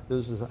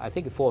this was I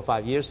think 4 or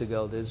 5 years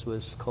ago. This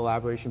was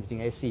collaboration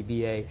between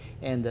SCBA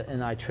and the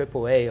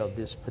NIDDK of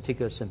this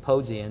particular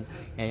symposium,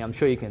 and I'm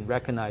sure you can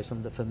recognize some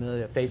of the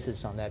familiar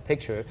faces on that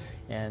picture.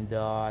 And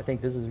I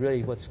think this is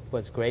really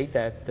what's great,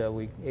 that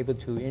we're able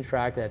to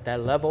interact at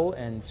that level,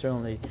 and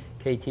certainly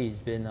KT has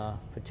been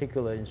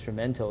particularly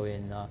instrumental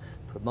in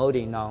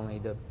promoting not only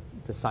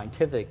the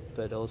scientific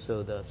but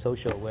also the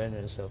social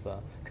awareness of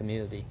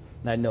community.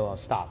 And I know I'll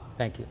stop.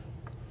 Thank you.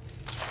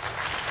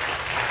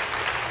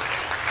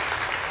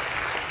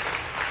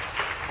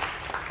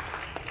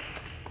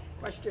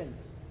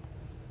 Questions?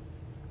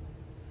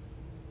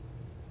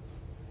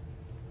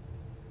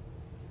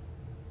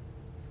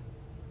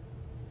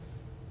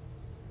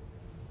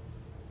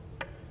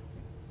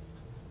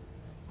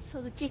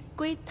 So the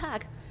great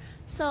talk.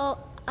 So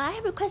I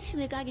have a question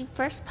regarding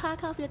first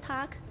part of your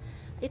talk.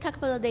 You talk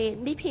about the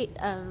lipid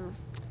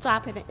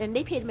droplet and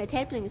lipid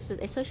metabolism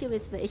associated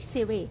with the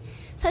HCV.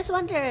 So I just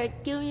wonder,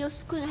 during your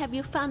screen, have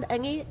you found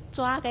any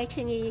drug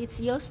actually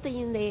is used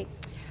in the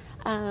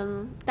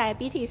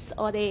diabetes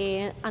or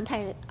the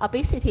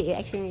anti-obesity,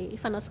 actually,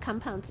 from those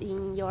compounds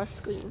in your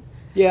screen?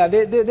 Yeah,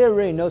 there are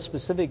really no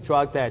specific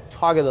drug that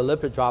target the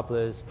lipid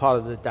droplet as part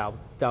of the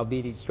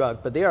diabetes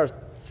drug, but there are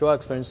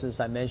drugs, for instance,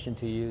 I mentioned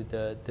to you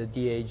the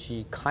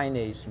DAG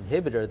kinase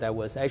inhibitor that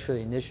was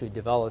actually initially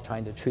developed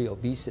trying to treat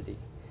obesity.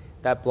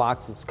 That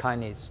blocks its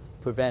kinase,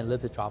 prevent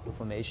lipid droplet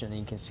formation, and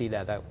you can see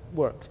that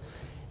worked.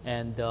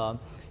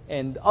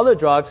 And other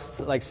drugs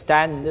like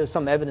statin, there's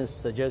some evidence to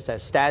suggest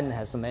that statin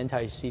has some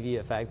anti-HCV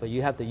effect, but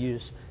you have to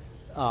use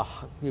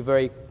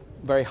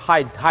very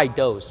high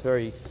dose,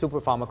 very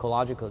super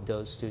pharmacological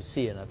dose to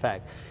see an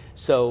effect.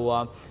 So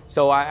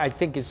I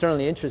think it's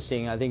certainly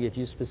interesting. I think if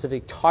you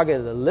specifically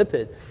target the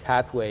lipid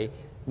pathway,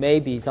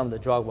 maybe some of the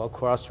drug will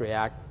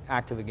cross-react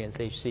active against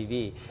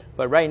HCV.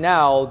 But right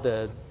now,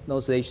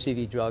 most of the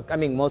HCV drug, I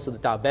mean, most of the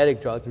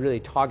diabetic drugs really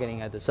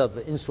targeting at the sort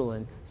of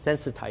insulin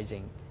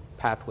sensitizing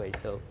pathway,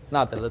 so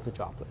not the lipid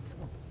droplets.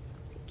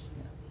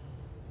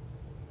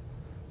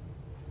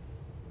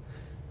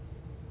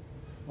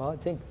 Well, I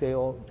think they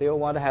all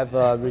want to have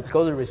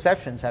go to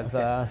receptions. Have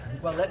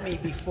well,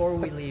 before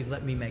we leave,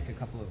 let me make a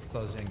couple of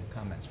closing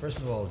comments. First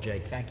of all,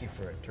 Jake, thank you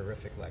for a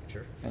terrific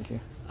lecture. Thank you.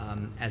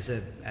 As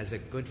a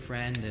good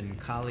friend and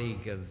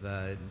colleague of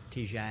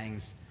T.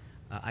 Jeang's,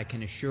 I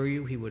can assure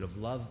you he would have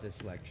loved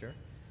this lecture,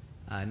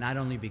 not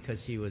only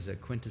because he was a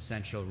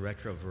quintessential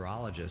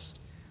retrovirologist,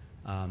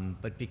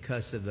 but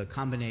because of the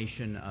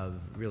combination of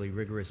really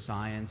rigorous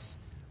science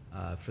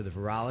for the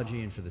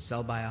virology and for the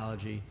cell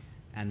biology,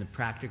 and the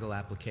practical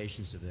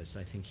applications of this.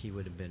 I think he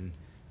would have been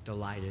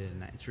delighted,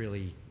 and it's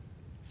really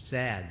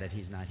sad that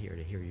he's not here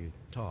to hear you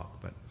talk.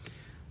 But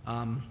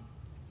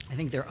I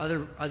think there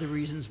are other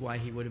reasons why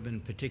he would have been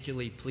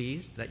particularly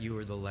pleased that you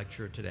were the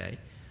lecturer today.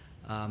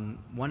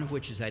 One of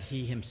which is that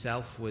he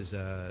himself was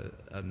a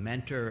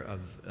mentor of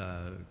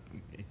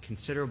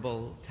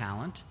considerable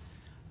talent.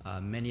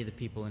 Many of the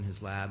people in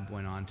his lab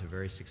went on to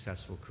very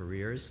successful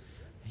careers.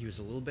 He was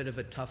a little bit of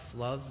a tough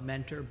love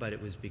mentor, but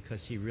it was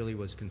because he really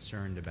was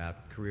concerned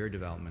about career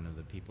development of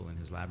the people in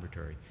his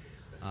laboratory.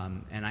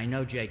 And I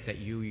know, Jake, that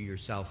you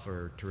yourself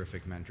are a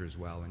terrific mentor as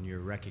well, and your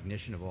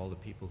recognition of all the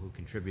people who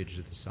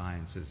contributed to the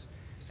science is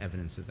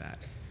evidence of that.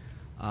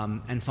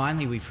 And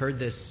finally, we've heard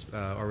this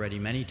already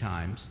many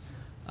times.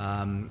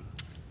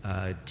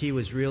 T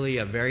was really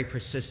a very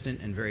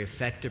persistent and very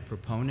effective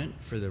proponent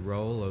for the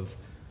role of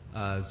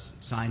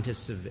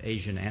scientists of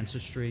Asian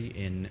ancestry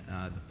in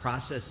the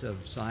process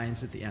of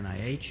science at the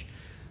NIH.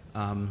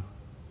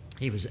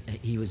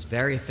 He was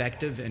very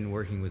effective in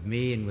working with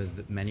me and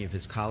with many of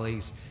his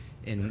colleagues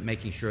in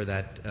making sure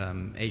that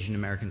Asian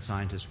American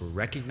scientists were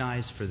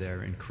recognized for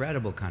their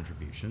incredible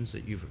contributions.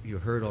 That you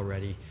heard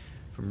already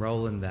from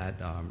Roland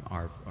that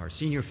our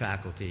senior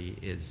faculty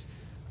is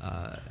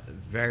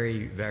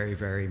very, very,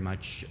 very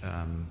much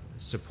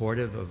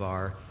supportive of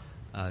our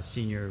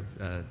senior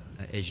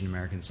Asian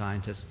American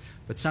scientists,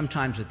 but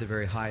sometimes at the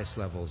very highest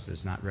levels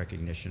there's not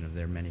recognition of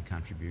their many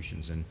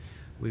contributions, and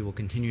we will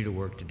continue to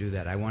work to do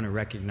that. I want to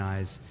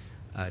recognize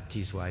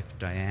T's wife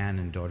Diane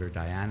and daughter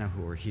Diana,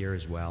 who are here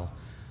as well,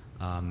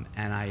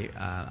 and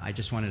I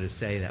just wanted to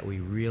say that we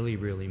really,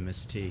 really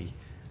miss T,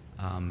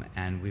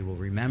 and we will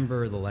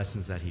remember the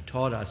lessons that he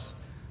taught us,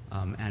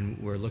 and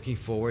we're looking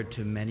forward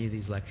to many of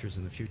these lectures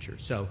in the future.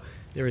 So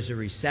there is a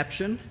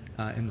reception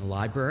in the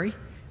library,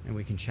 and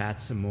we can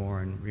chat some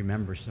more and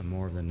remember some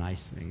more of the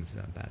nice things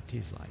about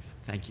T's life.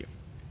 Thank you.